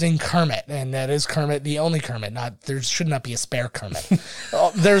 you're using Kermit, and that is Kermit, the only Kermit. There should not be a spare Kermit.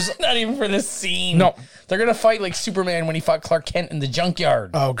 There's Not even for this scene. No. They're gonna fight like Superman when he fought Clark Kent in the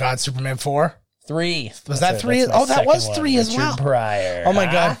junkyard. oh god, Superman 4. 3. Was that 3? Oh, that was 3 as well. Pryor. Oh my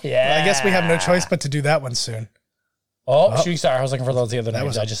god, Yeah. I guess we have no choice but to do that one soon. Oh, Shooting Star. I was looking for those the other night.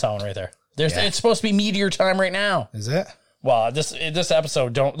 was- I just saw one right there. Yeah. It's supposed to be meteor time right now. Is it? Well, this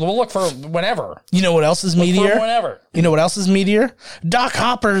episode we'll look for whenever. You know what else is Look for Meteor? whenever. You know what else is Meteor? Doc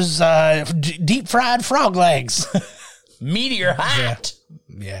Hopper's deep fried frog legs. Meteor hot.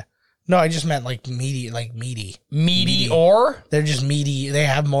 Yeah. No, I just meant like meaty, like meaty. Meteor. They're just meaty. They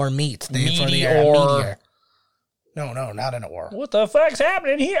have more meat. Meteor. Meteor. No, not an or. What the fuck's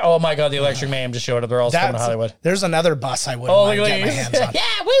happening here? Oh my god, the Electric Mayhem just showed up. They're all coming to Hollywood. There's another bus I wouldn't Oh, mind look getting my at hands on.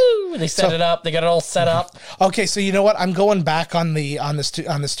 Yeah, woo! They set it up. They got it all set up. Okay, so you know what? I'm going back on the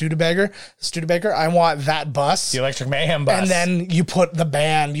Studebaker. Studebaker. I want that bus. The Electric Mayhem bus. And then you put the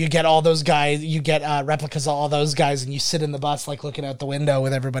band, you get all those guys, you get replicas of all those guys, and you sit in the bus like looking out the window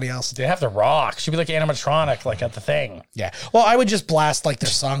with everybody else. they have to rock. Should be like animatronic, like at the thing. Yeah. Well, I would just blast like their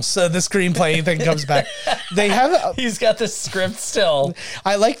songs. So the screenplay thing comes back. They have. He's got the script still.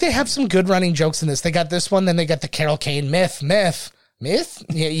 I like they have some good running jokes in this. They got this one, then they got the Carol Kane myth.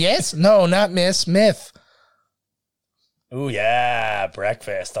 Yes, no, not myth. Ooh yeah,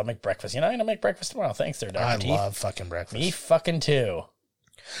 breakfast. I'll make breakfast. You know, I'm gonna make breakfast tomorrow. Thanks, there, Dr. I Teeth. love fucking breakfast. Me fucking too.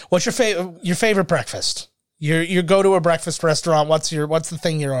 What's your favorite breakfast? You go to a breakfast restaurant. What's the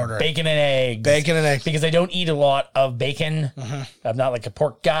thing you're ordering? Bacon and eggs. Bacon and eggs. Because I don't eat a lot of bacon. I'm not like a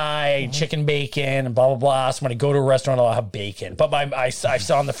pork guy, chicken bacon, and blah, blah, blah. So when I go to a restaurant, I'll have bacon. But I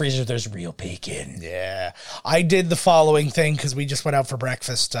saw in the freezer there's real bacon. Yeah, I did the following thing because we just went out for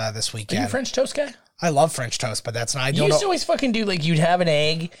breakfast this Are you a weekend. French toast guy? I love French toast, but that's not. I You don't used to know. always fucking do like you'd have an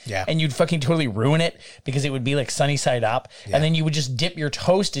egg Yeah. and you'd fucking totally ruin it because it would be like sunny side up. And then you would just dip your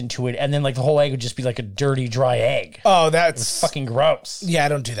toast into it and then like the whole egg would just be like a dirty, dry egg. Oh, that's Fucking gross. yeah. I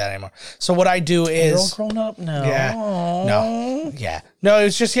don't do that anymore. So what I do You're all is grown up now. yeah, no, yeah, no.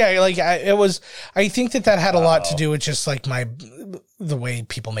 It's just yeah. Like it was. I think that had a lot to do with just like the way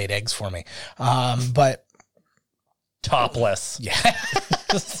people made eggs for me. But Topless. yeah,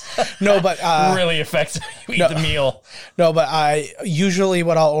 no, but Really affects how you eat the meal. no, but I usually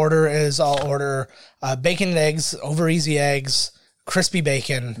what I'll order is bacon and eggs, over easy eggs, crispy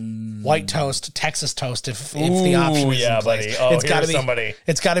bacon, white toast, Texas toast if the option is yeah, in place. buddy. Oh, it's gotta here's be somebody.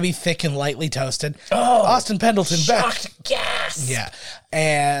 It's got to be thick and lightly toasted. Oh, Austin Pendleton back. Shocked gas. Yeah,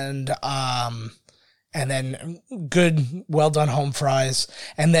 and then good, well done home fries,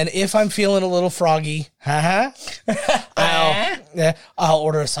 and then if I'm feeling a little froggy, I'll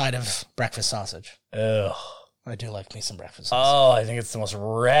order a side of breakfast sausage. Ugh. I do like me some breakfast sausage. Oh, I think it's the most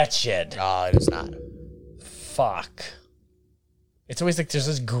wretched. Oh, it is not. Fuck. It's always like there's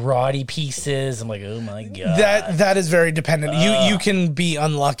those grotty pieces. I'm like, oh my god. That is very dependent. You can be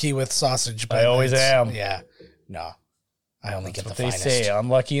unlucky with sausage, but I always it's- am. Yeah, no, I only get the what they finest. say. I'm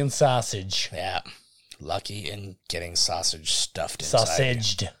lucky in sausage. Yeah, lucky in getting sausage stuffed inside. you.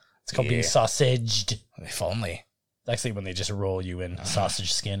 Sausaged. It's called being Yeah. sausaged. If only. Actually, when they just roll you in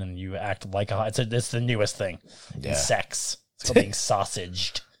sausage skin and you act like it's the newest thing in sex. It's called being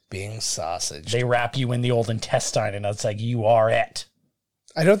sausaged. Being sausage. They wrap you in the old intestine, and it's like you are it.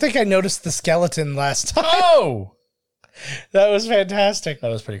 I don't think I noticed the skeleton last time. Oh, That was fantastic. that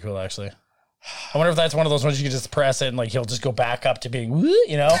was pretty cool, actually. I wonder if that's one of those ones you can just press it and like he'll just go back up to being, woo,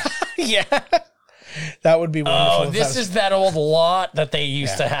 you know? Yeah, that would be wonderful. Oh, if this that was- is that old lot that they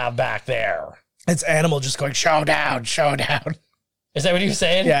used to have back there. It's Animal just going showdown, showdown. Is that what he was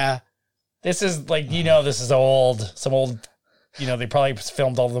saying? Yeah. This is like, this is old. Some old, they probably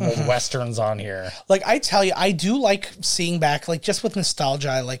filmed all the old Westerns on here. Like, I tell you, I do like seeing back, like, just with nostalgia,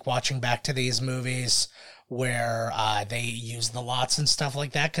 I like watching back to these movies where they use the lots and stuff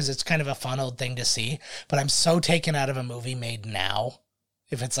like that, because it's kind of a fun old thing to see. But I'm so taken out of a movie made now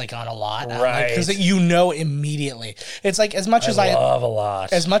if it's like on a lot, right? Because immediately. It's like as much as I love a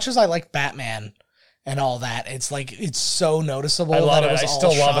lot, as much as I like Batman and all that, it's like it's so noticeable. I love that it. was I all still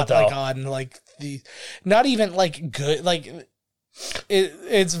love shot, it though. Like on like the not even like good like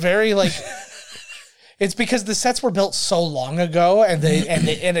it's very like. It's because the sets were built so long ago, and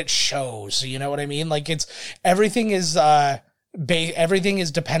it shows. You know what I mean? Like everything is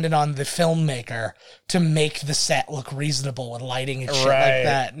dependent on the filmmaker to make the set look reasonable with lighting and shit like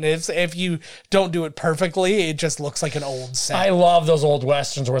that. And if you don't do it perfectly, it just looks like an old set. I love those old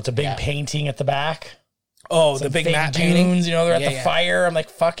Westerns where it's a big painting at the back. Oh, Some the big fake matte dunes, paintings. they're at the fire. I'm like,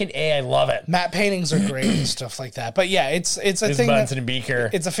 fucking A, I love it. Matte paintings are great and stuff like that. But yeah, it's a thing. Bunsen and Beaker.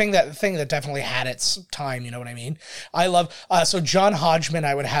 It's a thing that definitely had its time. You know what I mean? I love so John Hodgman.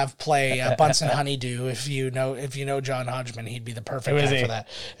 I would have play Bunsen Honeydew. If you know John Hodgman, he'd be the perfect guy for that.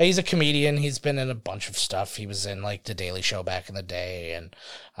 He's a comedian. He's been in a bunch of stuff. He was in like The Daily Show back in the day, and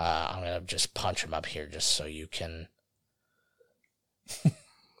I'm gonna just punch him up here just so you can.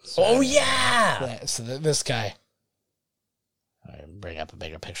 Oh yeah. So this guy. I bring up a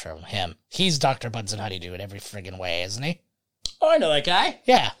bigger picture of him. He's Dr. Bunsen Honeydew in every friggin' way, isn't he? Oh, I know that guy.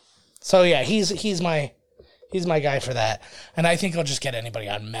 Yeah. So yeah, he's my guy for that. And I think I'll just get anybody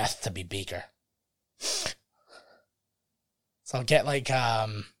on meth to be Beaker. So I'll get like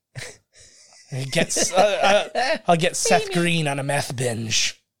I'll get Seth Green on a meth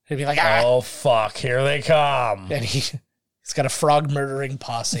binge. He'd be like, oh fuck, here they come. And he's got a frog murdering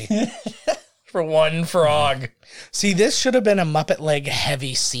posse. For one frog. See, this should have been a Muppet leg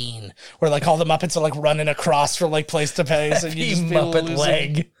heavy scene where like all the Muppets are like running across from like place to place, and you just feel Muppet losing.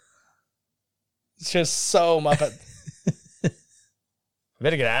 leg. It's just so Muppet.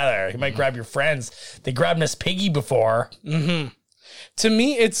 Better get out of there. You might grab your friends. They grabbed Miss Piggy before. Mm-hmm. To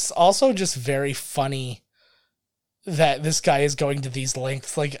me, it's also just very funny that this guy is going to these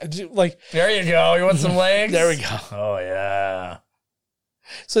lengths. Like there you go. You want some legs? There we go. Oh yeah.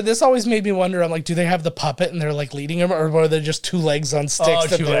 So this always made me wonder. I'm like, do they have the puppet and they're like leading him, or are they just two legs on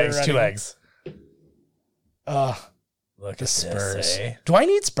sticks? Oh, two legs. Look the at spurs. This, eh? Do I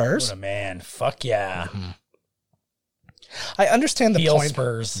need spurs? What a man. Fuck yeah. Mm-hmm. I understand the Heel point.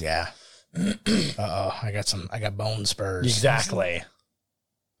 spurs. Yeah. I got bone spurs. Exactly.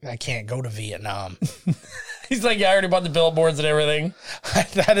 I can't go to Vietnam. He's like, yeah, I already bought the billboards and everything.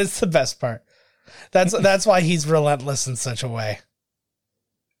 That is the best part. That's why he's relentless in such a way.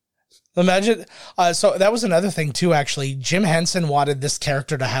 Imagine, so that was another thing too, actually. Jim Henson wanted this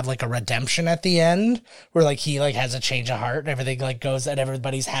character to have like a redemption at the end, where like he like has a change of heart and everything like goes and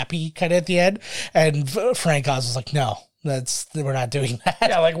everybody's happy kind of at the end. And Frank Oz was like, no, we're not doing that.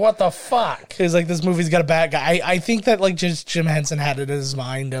 Yeah, like what the fuck? He's like, this movie's got a bad guy. I think that like just Jim Henson had it in his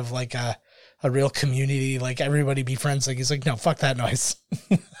mind of like a real community, like everybody be friends. Like he's like, no, fuck that noise.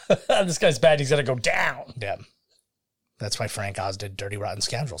 This guy's bad. He's got to go down. Yeah. That's why Frank Oz did Dirty Rotten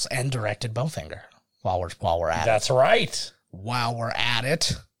Scoundrels and directed Bowfinger. While we're at That's it. right. While we're at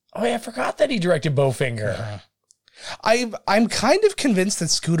it. Oh yeah, I forgot that he directed Bowfinger. I'm kind of convinced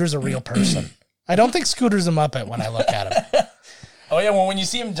that Scooter's a real person. I don't think Scooter's a Muppet when I look at him. Oh yeah, well when you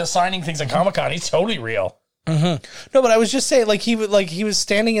see him designing things at Comic-Con, he's totally real. Mm-hmm. No, but I was just saying, like he was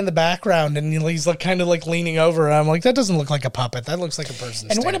standing in the background and he's like kind of like leaning over. And I'm like, that doesn't look like a puppet. That looks like a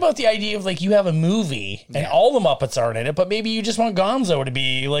person. And what about the idea of like you have a movie and all the Muppets aren't in it, but maybe you just want Gonzo to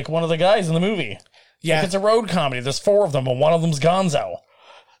be like one of the guys in the movie? Yeah, like it's a road comedy. There's 4 of them, and one of them's Gonzo.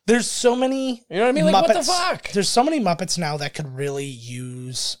 There's so many. You know what I mean? Like Muppets, what the fuck? There's so many Muppets now that could really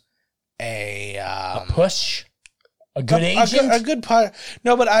use a push. A good agent? A good part.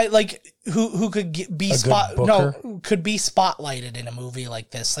 No, but I like who could be could be spotlighted in a movie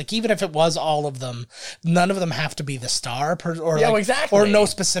like this. Like even if it was all of them, none of them have to be the star exactly. Or no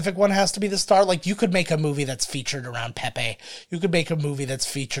specific one has to be the star. Like you could make a movie that's featured around Pepe. You could make a movie that's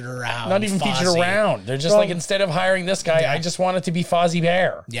featured around not even Fozzie. featured around. They're just like, instead of hiring this guy, I just want it to be Fozzie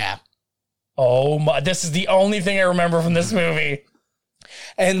Bear. Yeah. Oh my, this is the only thing I remember from this movie.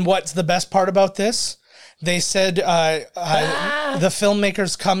 And what's the best part about this? They said the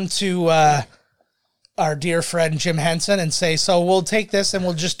filmmakers come to our dear friend Jim Henson and say, so we'll take this and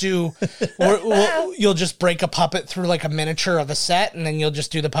we'll just do, you'll just break a puppet through like a miniature of a set and then you'll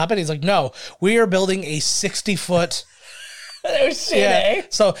just do the puppet. He's like, no, we are building a 60-foot Oh shit, eh?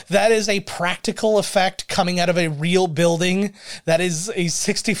 So that is a practical effect coming out of a real building. That is a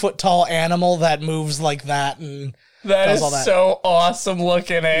 60-foot tall animal that moves like that and That does is all that. so awesome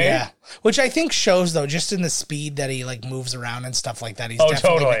looking, eh? Yeah. Which I think shows though, just in the speed that he like moves around and stuff like that. He's Oh,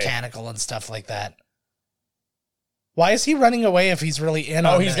 definitely totally. mechanical and stuff like that. Why is he running away if he's really in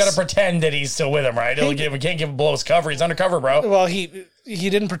on He's this? gonna pretend that he's still with him, right? We can't give him below his cover. He's undercover, bro. Well, he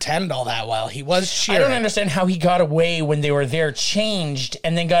didn't pretend all that well. He was I cheering. don't understand how he got away when they were there, changed,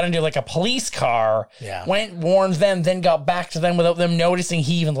 and then got into like a police car. Yeah. Went, warned them, then got back to them without them noticing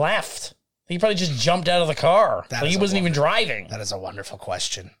he even left. He probably just jumped out of the car. That Like is he a wasn't even wonder. driving. That is a wonderful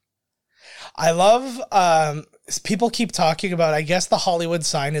question. I love people keep talking about, I guess the Hollywood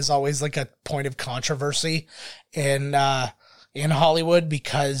sign is always like a point of controversy in Hollywood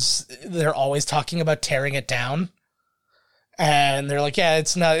because they're always talking about tearing it down. And they're like, yeah,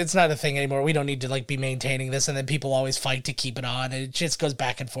 it's not a thing anymore. We don't need to like be maintaining this. And then people always fight to keep it on. And it just goes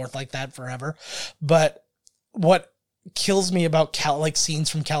back and forth like that forever. But what kills me about scenes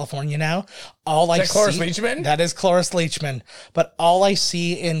from California now, all I that Cloris see, Leachman? that is Cloris Leachman. But all I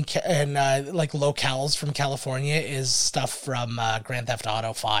see in like locales from California is stuff from Grand Theft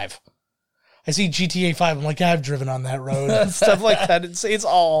Auto 5. I see GTA 5. I'm like, I've driven on that road and stuff like that. It's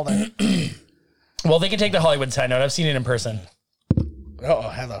all there. Well, they can take the Hollywood sign out. I've seen it in person. Oh,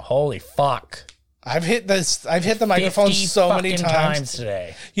 hello. Holy fuck. I've hit the microphone 50 so many fucking times.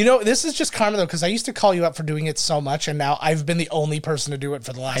 today. You know, this is just karma though, because I used to call you up for doing it so much, and now I've been the only person to do it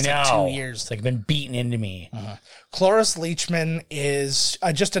for the I last know. 2 years. It's like been beaten into me. Cloris Leachman is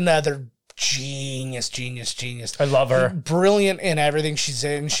just another genius. I love her. Brilliant in everything she's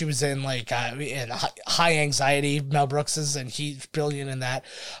in. She was in like in High Anxiety, Mel Brooks's, and he's brilliant in that.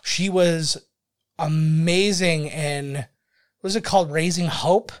 She was amazing in, what was it called? Raising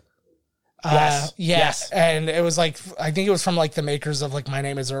Hope. Yes. And it was like, I think it was from like the makers of like My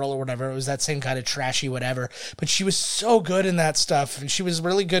Name is Earl or whatever. It was that same kind of trashy whatever. But she was so good in that stuff. And she was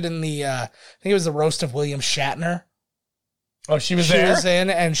really good in the, I think it was the roast of William Shatner. Oh, she was She there? was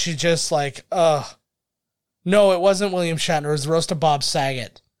in, and she just like, no, it wasn't William Shatner. It was the roast of Bob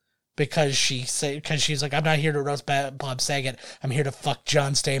Saget. Because she's like, I'm not here to roast Bob Saget. I'm here to fuck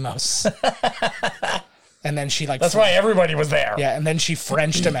John Stamos. And then she like, That's why everybody was there. yeah. And then she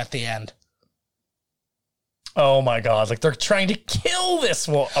Frenched him at the end. Oh my god! Like they're trying to kill this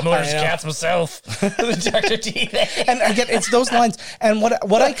one. I'm allergic to know. cats myself. Dr. D. And again, it's those lines. And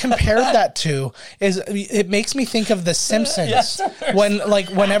what I compared that to is it makes me think of The Simpsons Yes. when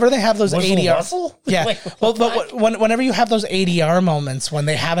whenever they have those Whistle ADR. Whistle? Yeah. Like, Well, but whenever you have those ADR moments when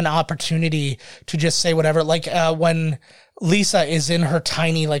they have an opportunity to just say whatever, like when Lisa is in her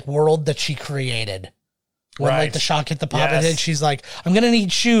tiny like world that she created. When like Right. the shock hit the pop, Yes. and then she's like, "I'm gonna need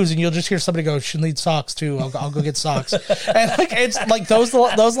shoes," and you'll just hear somebody go, "She'll need socks too. I'll go get socks." And like it's like those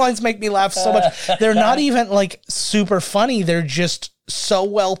lines make me laugh so much. They're not even like super funny. They're just so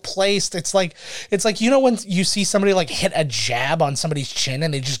well placed. It's like you know when you see somebody like hit a jab on somebody's chin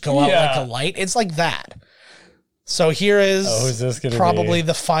and they just go out Yeah. like a light. It's like that. So here is who's this gonna probably be?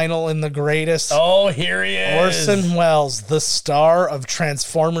 the final and the greatest. Oh, here he is. Orson Welles, the star of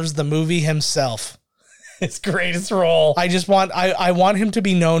Transformers the movie himself. His greatest role. I just want I want him to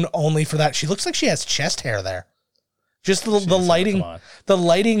be known only for that. She looks like she has chest hair there. Just the lighting, come on. the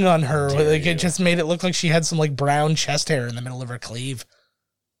lighting on her, like you. it just made it look like she had some like brown chest hair in the middle of her cleave.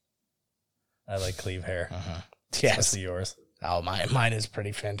 I like cleave hair. Yes. Especially yours. Oh, mine is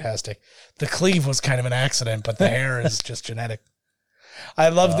pretty fantastic. The cleave was kind of an accident, but the hair is just genetic. I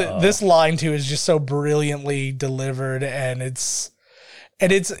love that this line too is just so brilliantly delivered, and it's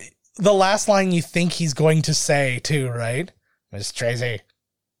the last line you think he's going to say too, right? Miss Tracy,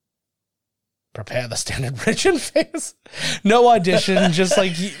 prepare the standard rich and famous. No audition, just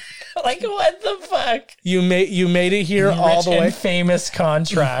like Like, what the fuck? you made it here all Rich the way, and famous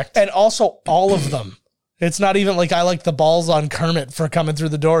contract. and also all of them. It's not even like I like the balls on Kermit for coming through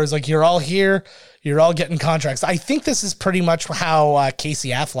the door. It's like you're all here, you're all getting contracts. I think this is pretty much how Casey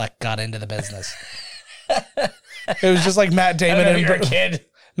Affleck got into the business. It was just like Matt I Damon don't know, you're a kid.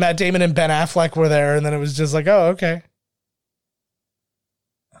 Matt Damon and Ben Affleck were there, and then it was just like, oh, okay.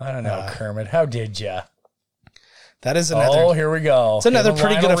 I don't know, Kermit. How did ya? That is another. Oh, here we go. It's another Give him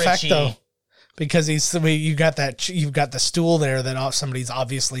pretty good Lionel effect Richie. though, because you've got the stool there that somebody's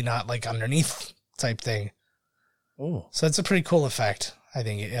obviously not like underneath type thing. Ooh. So it's a pretty cool effect. I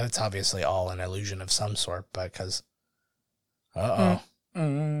think it's obviously all an illusion of some sort, but because.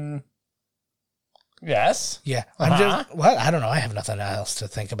 Yes. Yeah, I'm just what I don't know. I have nothing else to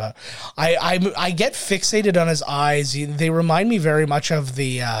think about. I get fixated on his eyes. They remind me very much of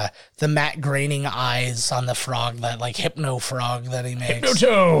the Matt Groening eyes on the frog, that like Hypno Frog that he makes.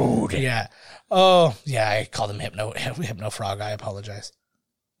 Hypnotoad. Yeah. Oh yeah, I called him Hypno Frog. I apologize.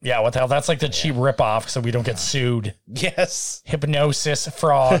 Yeah, what the hell? That's like the cheap ripoff, so we don't get sued. Yes. Hypnosis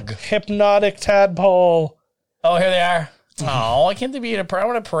Frog. Hypnotic Tadpole. Oh, here they are. Oh, I can't be at a. I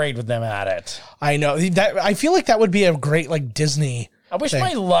want to parade with them at it. I know that. I feel like that would be a great like Disney. I wish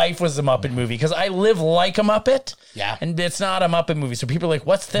my life was a Muppet movie because I live like a Muppet. Yeah. And it's not a Muppet movie. So people are like,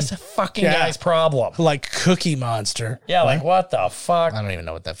 what's this fucking guy's problem? Like Cookie Monster. Yeah, like what the fuck? I don't even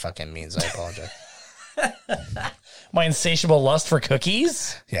know what that fucking means. I apologize. My insatiable lust for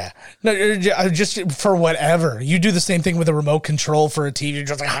cookies? Yeah. No, just for whatever. You do the same thing with a remote control for a TV. You're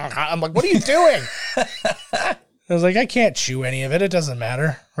just like, I'm like, what are you doing? I was like, I can't chew any of it. It doesn't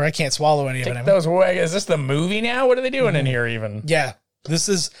matter. Or I can't swallow any of it. Those away. Is this the movie now? What are they doing in here even? Yeah. This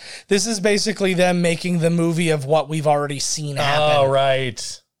is basically them making the movie of what we've already seen happen. Oh,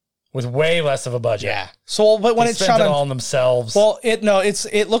 right. With way less of a budget. Yeah. So, but when they it's spent shot it all on themselves. Well, it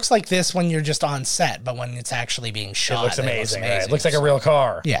looks like this when you're just on set, but when it's actually being shot, it looks amazing. Right? It looks like a real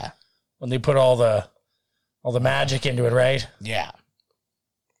car. Yeah. When they put all the magic into it, right? Yeah.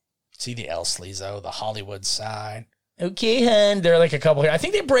 See the Elsley's, though, the Hollywood sign. Okay, hun. They're like a couple here. I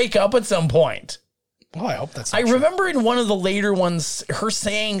think they break up at some point. Oh, I hope that's I true. remember in one of the later ones, her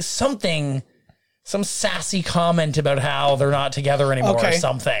saying something, some sassy comment about how they're not together anymore or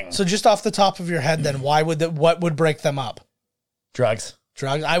something. So just off the top of your head, then, what would break them up? Drugs.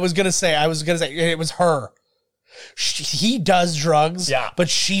 Drugs. I was gonna say it was her. He does drugs, but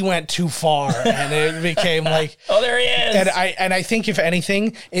she went too far, and it became like, oh, there he is. And I think if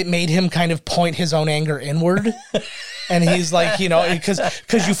anything, it made him kind of point his own anger inward. And he's like,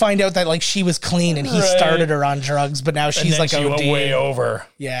 because you find out that like she was clean and he started her on drugs, but now she's like she went way over.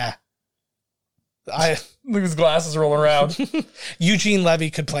 Yeah. Look at his glasses rolling around. Eugene Levy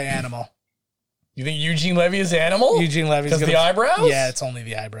could play Animal. You think Eugene Levy is Animal? Eugene Levy's because the eyebrows? Yeah, it's only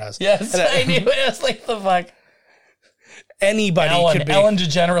the eyebrows. Yes, I knew it. I was like, the fuck. Anybody could be. Ellen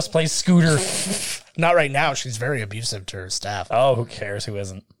DeGeneres plays Scooter. Not right now. She's very abusive to her staff. Oh, who cares? Who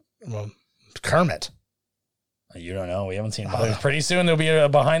isn't? Well, Kermit. You don't know. We haven't seen it. Pretty soon there'll be a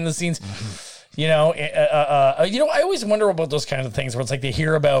behind the scenes. I always wonder about those kinds of things where it's like they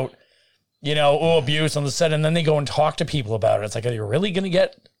hear about, abuse on the set, and then they go and talk to people about it. It's like, are you really going to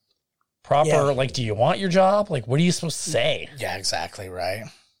get proper? Like, do you want your job? Like, what are you supposed to say? Yeah, exactly right.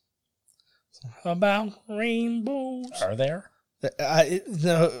 About rainbows. Are there? I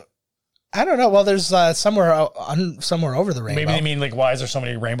don't know. Well, there's somewhere over the rainbow. Maybe they mean like, why is there so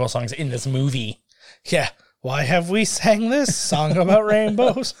many rainbow songs in this movie? Yeah. Why have we sang this song about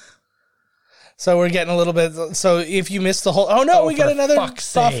rainbows? So we're getting a little bit. So if you missed the whole, we got another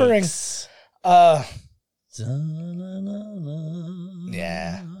buffering.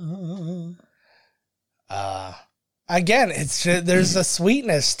 Yeah. Again, it's just, there's a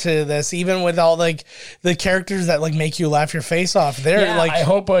sweetness to this, even with all like the characters that like make you laugh your face off. They're like, I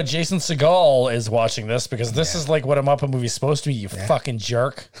hope Jason Segel is watching this because this is like what a Muppet movie is supposed to be. You fucking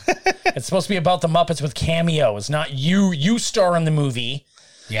jerk! It's supposed to be about the Muppets with cameos, not you. You star in the movie,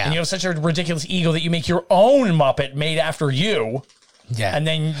 and you have such a ridiculous ego that you make your own Muppet made after you. Yeah. And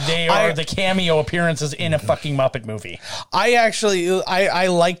then they are the cameo appearances in a fucking Muppet movie. I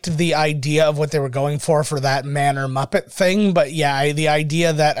liked the idea of what they were going for that Manor Muppet thing, but the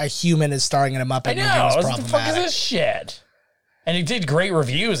idea that a human is starring in a Muppet movie was problematic. What the fuck is this shit? And it did great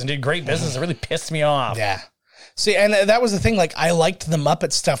reviews and did great business. It really pissed me off. Yeah. See, and that was the thing. Like, I liked the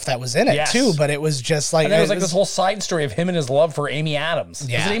Muppet stuff that was in it too, but it was just like, and it was like this whole side story of him and his love for Amy Adams.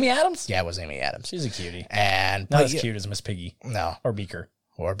 Yeah. Was it Amy Adams? Yeah, it was Amy Adams. She's a cutie, and not as cute as Miss Piggy. No, or Beaker,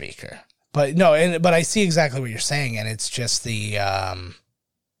 But no, but I see exactly what you're saying, and it's just the.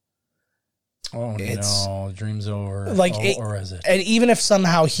 Oh no! Dream's over. Like, or is it? And even if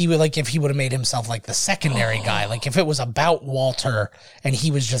somehow he would, like, if he would have made himself like the secondary guy, like if it was about Walter and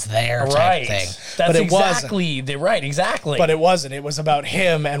he was just there, type thing. That's exactly right. Exactly. But it wasn't. It was about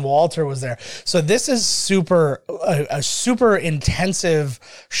him, and Walter was there. So this is a super intensive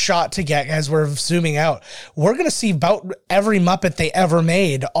shot to get as we're zooming out. We're gonna see about every Muppet they ever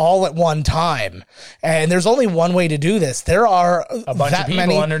made all at one time, and there's only one way to do this. There are a bunch of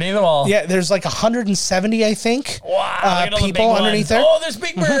people underneath them all. Yeah, there's like 170, I think. Wow, people underneath there. Oh, there's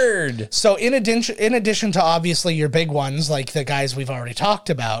Big Bird. So in addition to obviously your big ones, like the guys we've already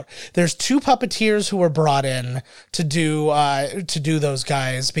talked about, there's 2 puppeteers who were brought in to do those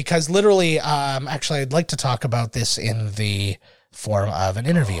guys, because literally, actually, I'd like to talk about this in the form of an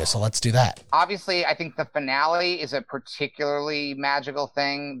interview. So let's do that. Obviously, I think the finale is a particularly magical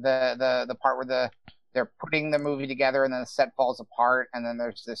thing. The part where they're putting the movie together and then the set falls apart, and then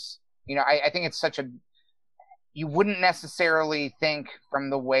there's this, I think it's such a, you wouldn't necessarily think from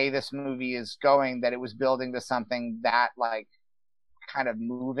the way this movie is going that it was building to something that like kind of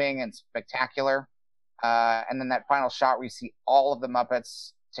moving and spectacular. And then that final shot where you see all of the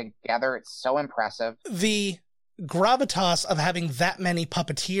Muppets together, it's so impressive. The gravitas of having that many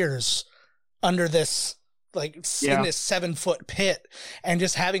puppeteers under this, like, in this 7-foot pit, and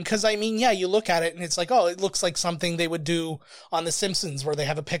just having, because I mean, you look at it and it's like, oh, it looks like something they would do on The Simpsons where they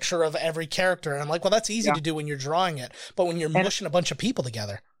have a picture of every character. And I'm like, well, that's easy to do when you're drawing it, but when you're mushing a bunch of people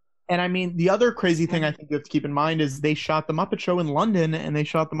together. And I mean, the other crazy thing I think you have to keep in mind is they shot the Muppet Show in London and they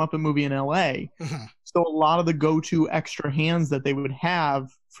shot the Muppet movie in LA. Mm-hmm. So a lot of the go-to extra hands that they would have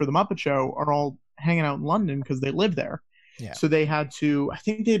for the Muppet Show are all hanging out in London because they live there. Yeah. So they had to, I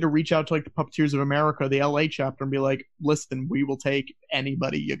think they had to reach out to like the Puppeteers of America, the LA chapter, and be like, listen, we will take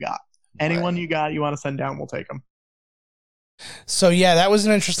anybody you got. Anyone you got, you want to send down, we'll take them. So yeah, that was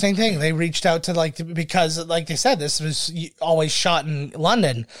an interesting thing. They reached out to because like they said, this was always shot in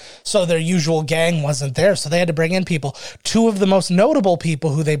London, so their usual gang wasn't there. So they had to bring in people. Two of the most notable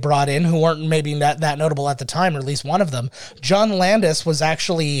people who they brought in, who weren't maybe that notable at the time, or at least one of them, John Landis was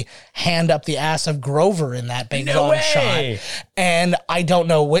actually hand up the ass of Grover in that big long shot. And I don't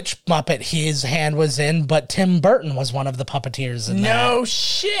know which Muppet his hand was in, but Tim Burton was one of the puppeteers in that. No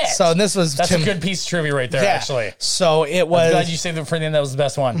shit. So this was That's a good piece of trivia right there, actually. So it was. I'm glad you saved it for the end. That was the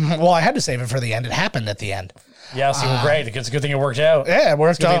best one. Well, I had to save it for the end. It happened at the end. Yeah, so great. It's a good thing it worked out. Yeah, it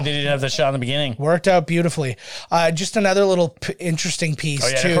worked out. They didn't have the shot in the beginning. Worked out beautifully. Just another little interesting piece, Oh,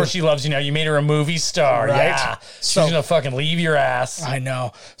 yeah, too. of course she loves you now. You made her a movie star. Right. Yeah. She's So- going to fucking leave your ass. I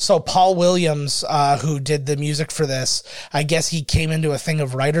know. So Paul Williams, who did the music for this, I guess he came into a thing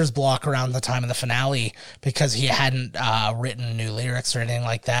of writer's block around the time of the finale because he hadn't written new lyrics or anything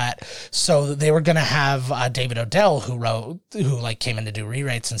like that. So they were going to have David Odell, who came in to do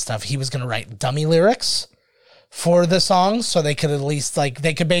rewrites and stuff. He was going to write dummy lyrics for the songs, so they could at least they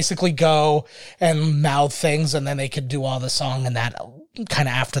could basically go and mouth things, and then they could do all the song and that kind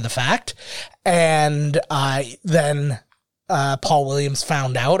of after the fact. And then Paul Williams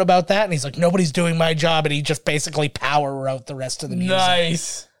found out about that, and he's like, nobody's doing my job, and he just basically power wrote the rest of the music.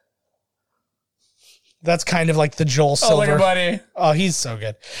 Nice. That's kind of like the Joel Silver. Oh, look at buddy. Oh, he's so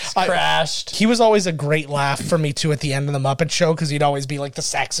good. Crashed. He was always a great laugh for me too at the end of the Muppet Show, because he'd always be like the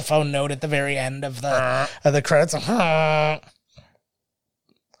saxophone note at the very end of the credits. I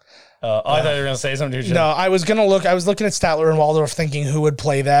thought you were going to say something. No, I was looking at Statler and Waldorf thinking who would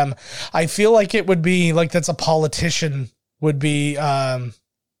play them. I feel like it would be like that's a politician would be the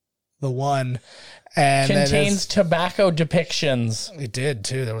one. And contains tobacco depictions. It did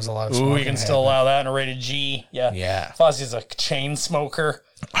too. There was a lot of Ooh, you can still allow that in a rated G. Yeah. Yeah. Fozzie's a chain smoker.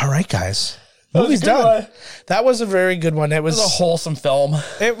 All right, guys. That was Movie's a good done. one. That was a very good one. It It was was a wholesome film.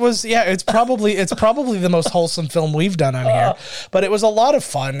 It was, yeah, it's probably the most wholesome film we've done on here, but it was a lot of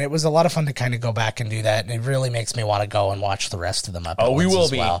fun. It was a lot of fun to kind of go back and do that. And it really makes me want to go and watch the rest of them up. Oh, we will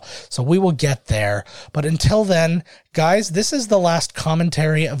be. Well. So we will get there. But until then, guys, this is the last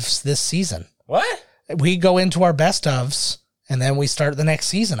commentary of this season. What? We go into our best ofs and then we start the next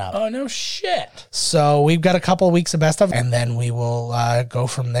season up. Oh, no shit. So we've got a couple of weeks of best of, and then we will go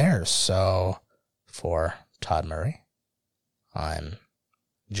from there. So for Todd Murray, I'm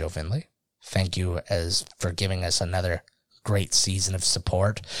Joe Findlay. Thank you for giving us another great season of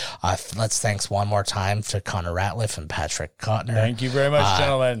support. Let's thanks one more time to Connor Ratliff and Patrick Kottner. Thank you very much,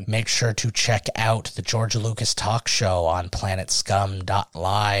 gentlemen. Make sure to check out the Georgia Lucas Talk Show on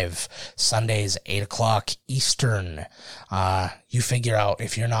planetscum.live, Sundays, 8 o'clock Eastern. You figure out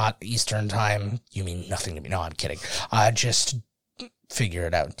if you're not Eastern time, you mean nothing to me. No, I'm kidding. Just figure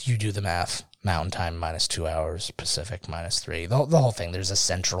it out. You do the math. Mountain time -2 hours, Pacific -3. The whole thing. There's a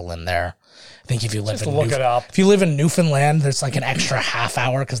central in there. I think if you live if you live in Newfoundland, there's like an extra half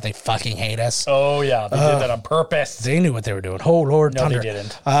hour because they fucking hate us. Oh yeah, they did that on purpose. They knew what they were doing. Oh Lord, no, thunder. they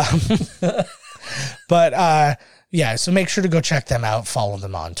didn't. But yeah, so make sure to go check them out. Follow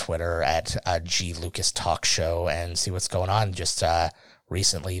them on Twitter at G Lucas Talk Show and see what's going on. Just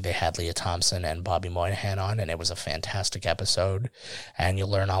recently, they had Leah Thompson and Bobby Moynihan on, and it was a fantastic episode. And you'll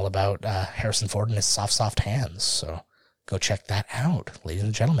learn all about Harrison Ford and his soft hands. So go check that out, ladies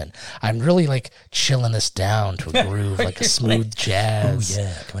and gentlemen. I'm really like chilling this down to a groove, like a smooth jazz. Oh,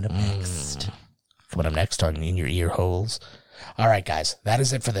 yeah, coming up next. Coming up next on In Your Ear Holes. All right, guys, that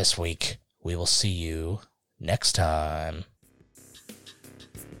is it for this week. We will see you next time.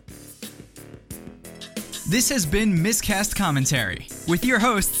 This has been Miscast Commentary with your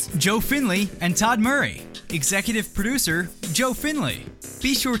hosts, Joe Finley and Todd Murray. Executive producer, Joe Finley.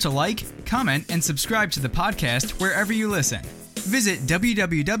 Be sure to like, comment, and subscribe to the podcast wherever you listen. Visit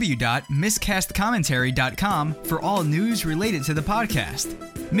www.miscastcommentary.com for all news related to the podcast.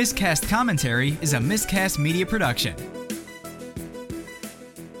 Miscast Commentary is a Miscast Media production.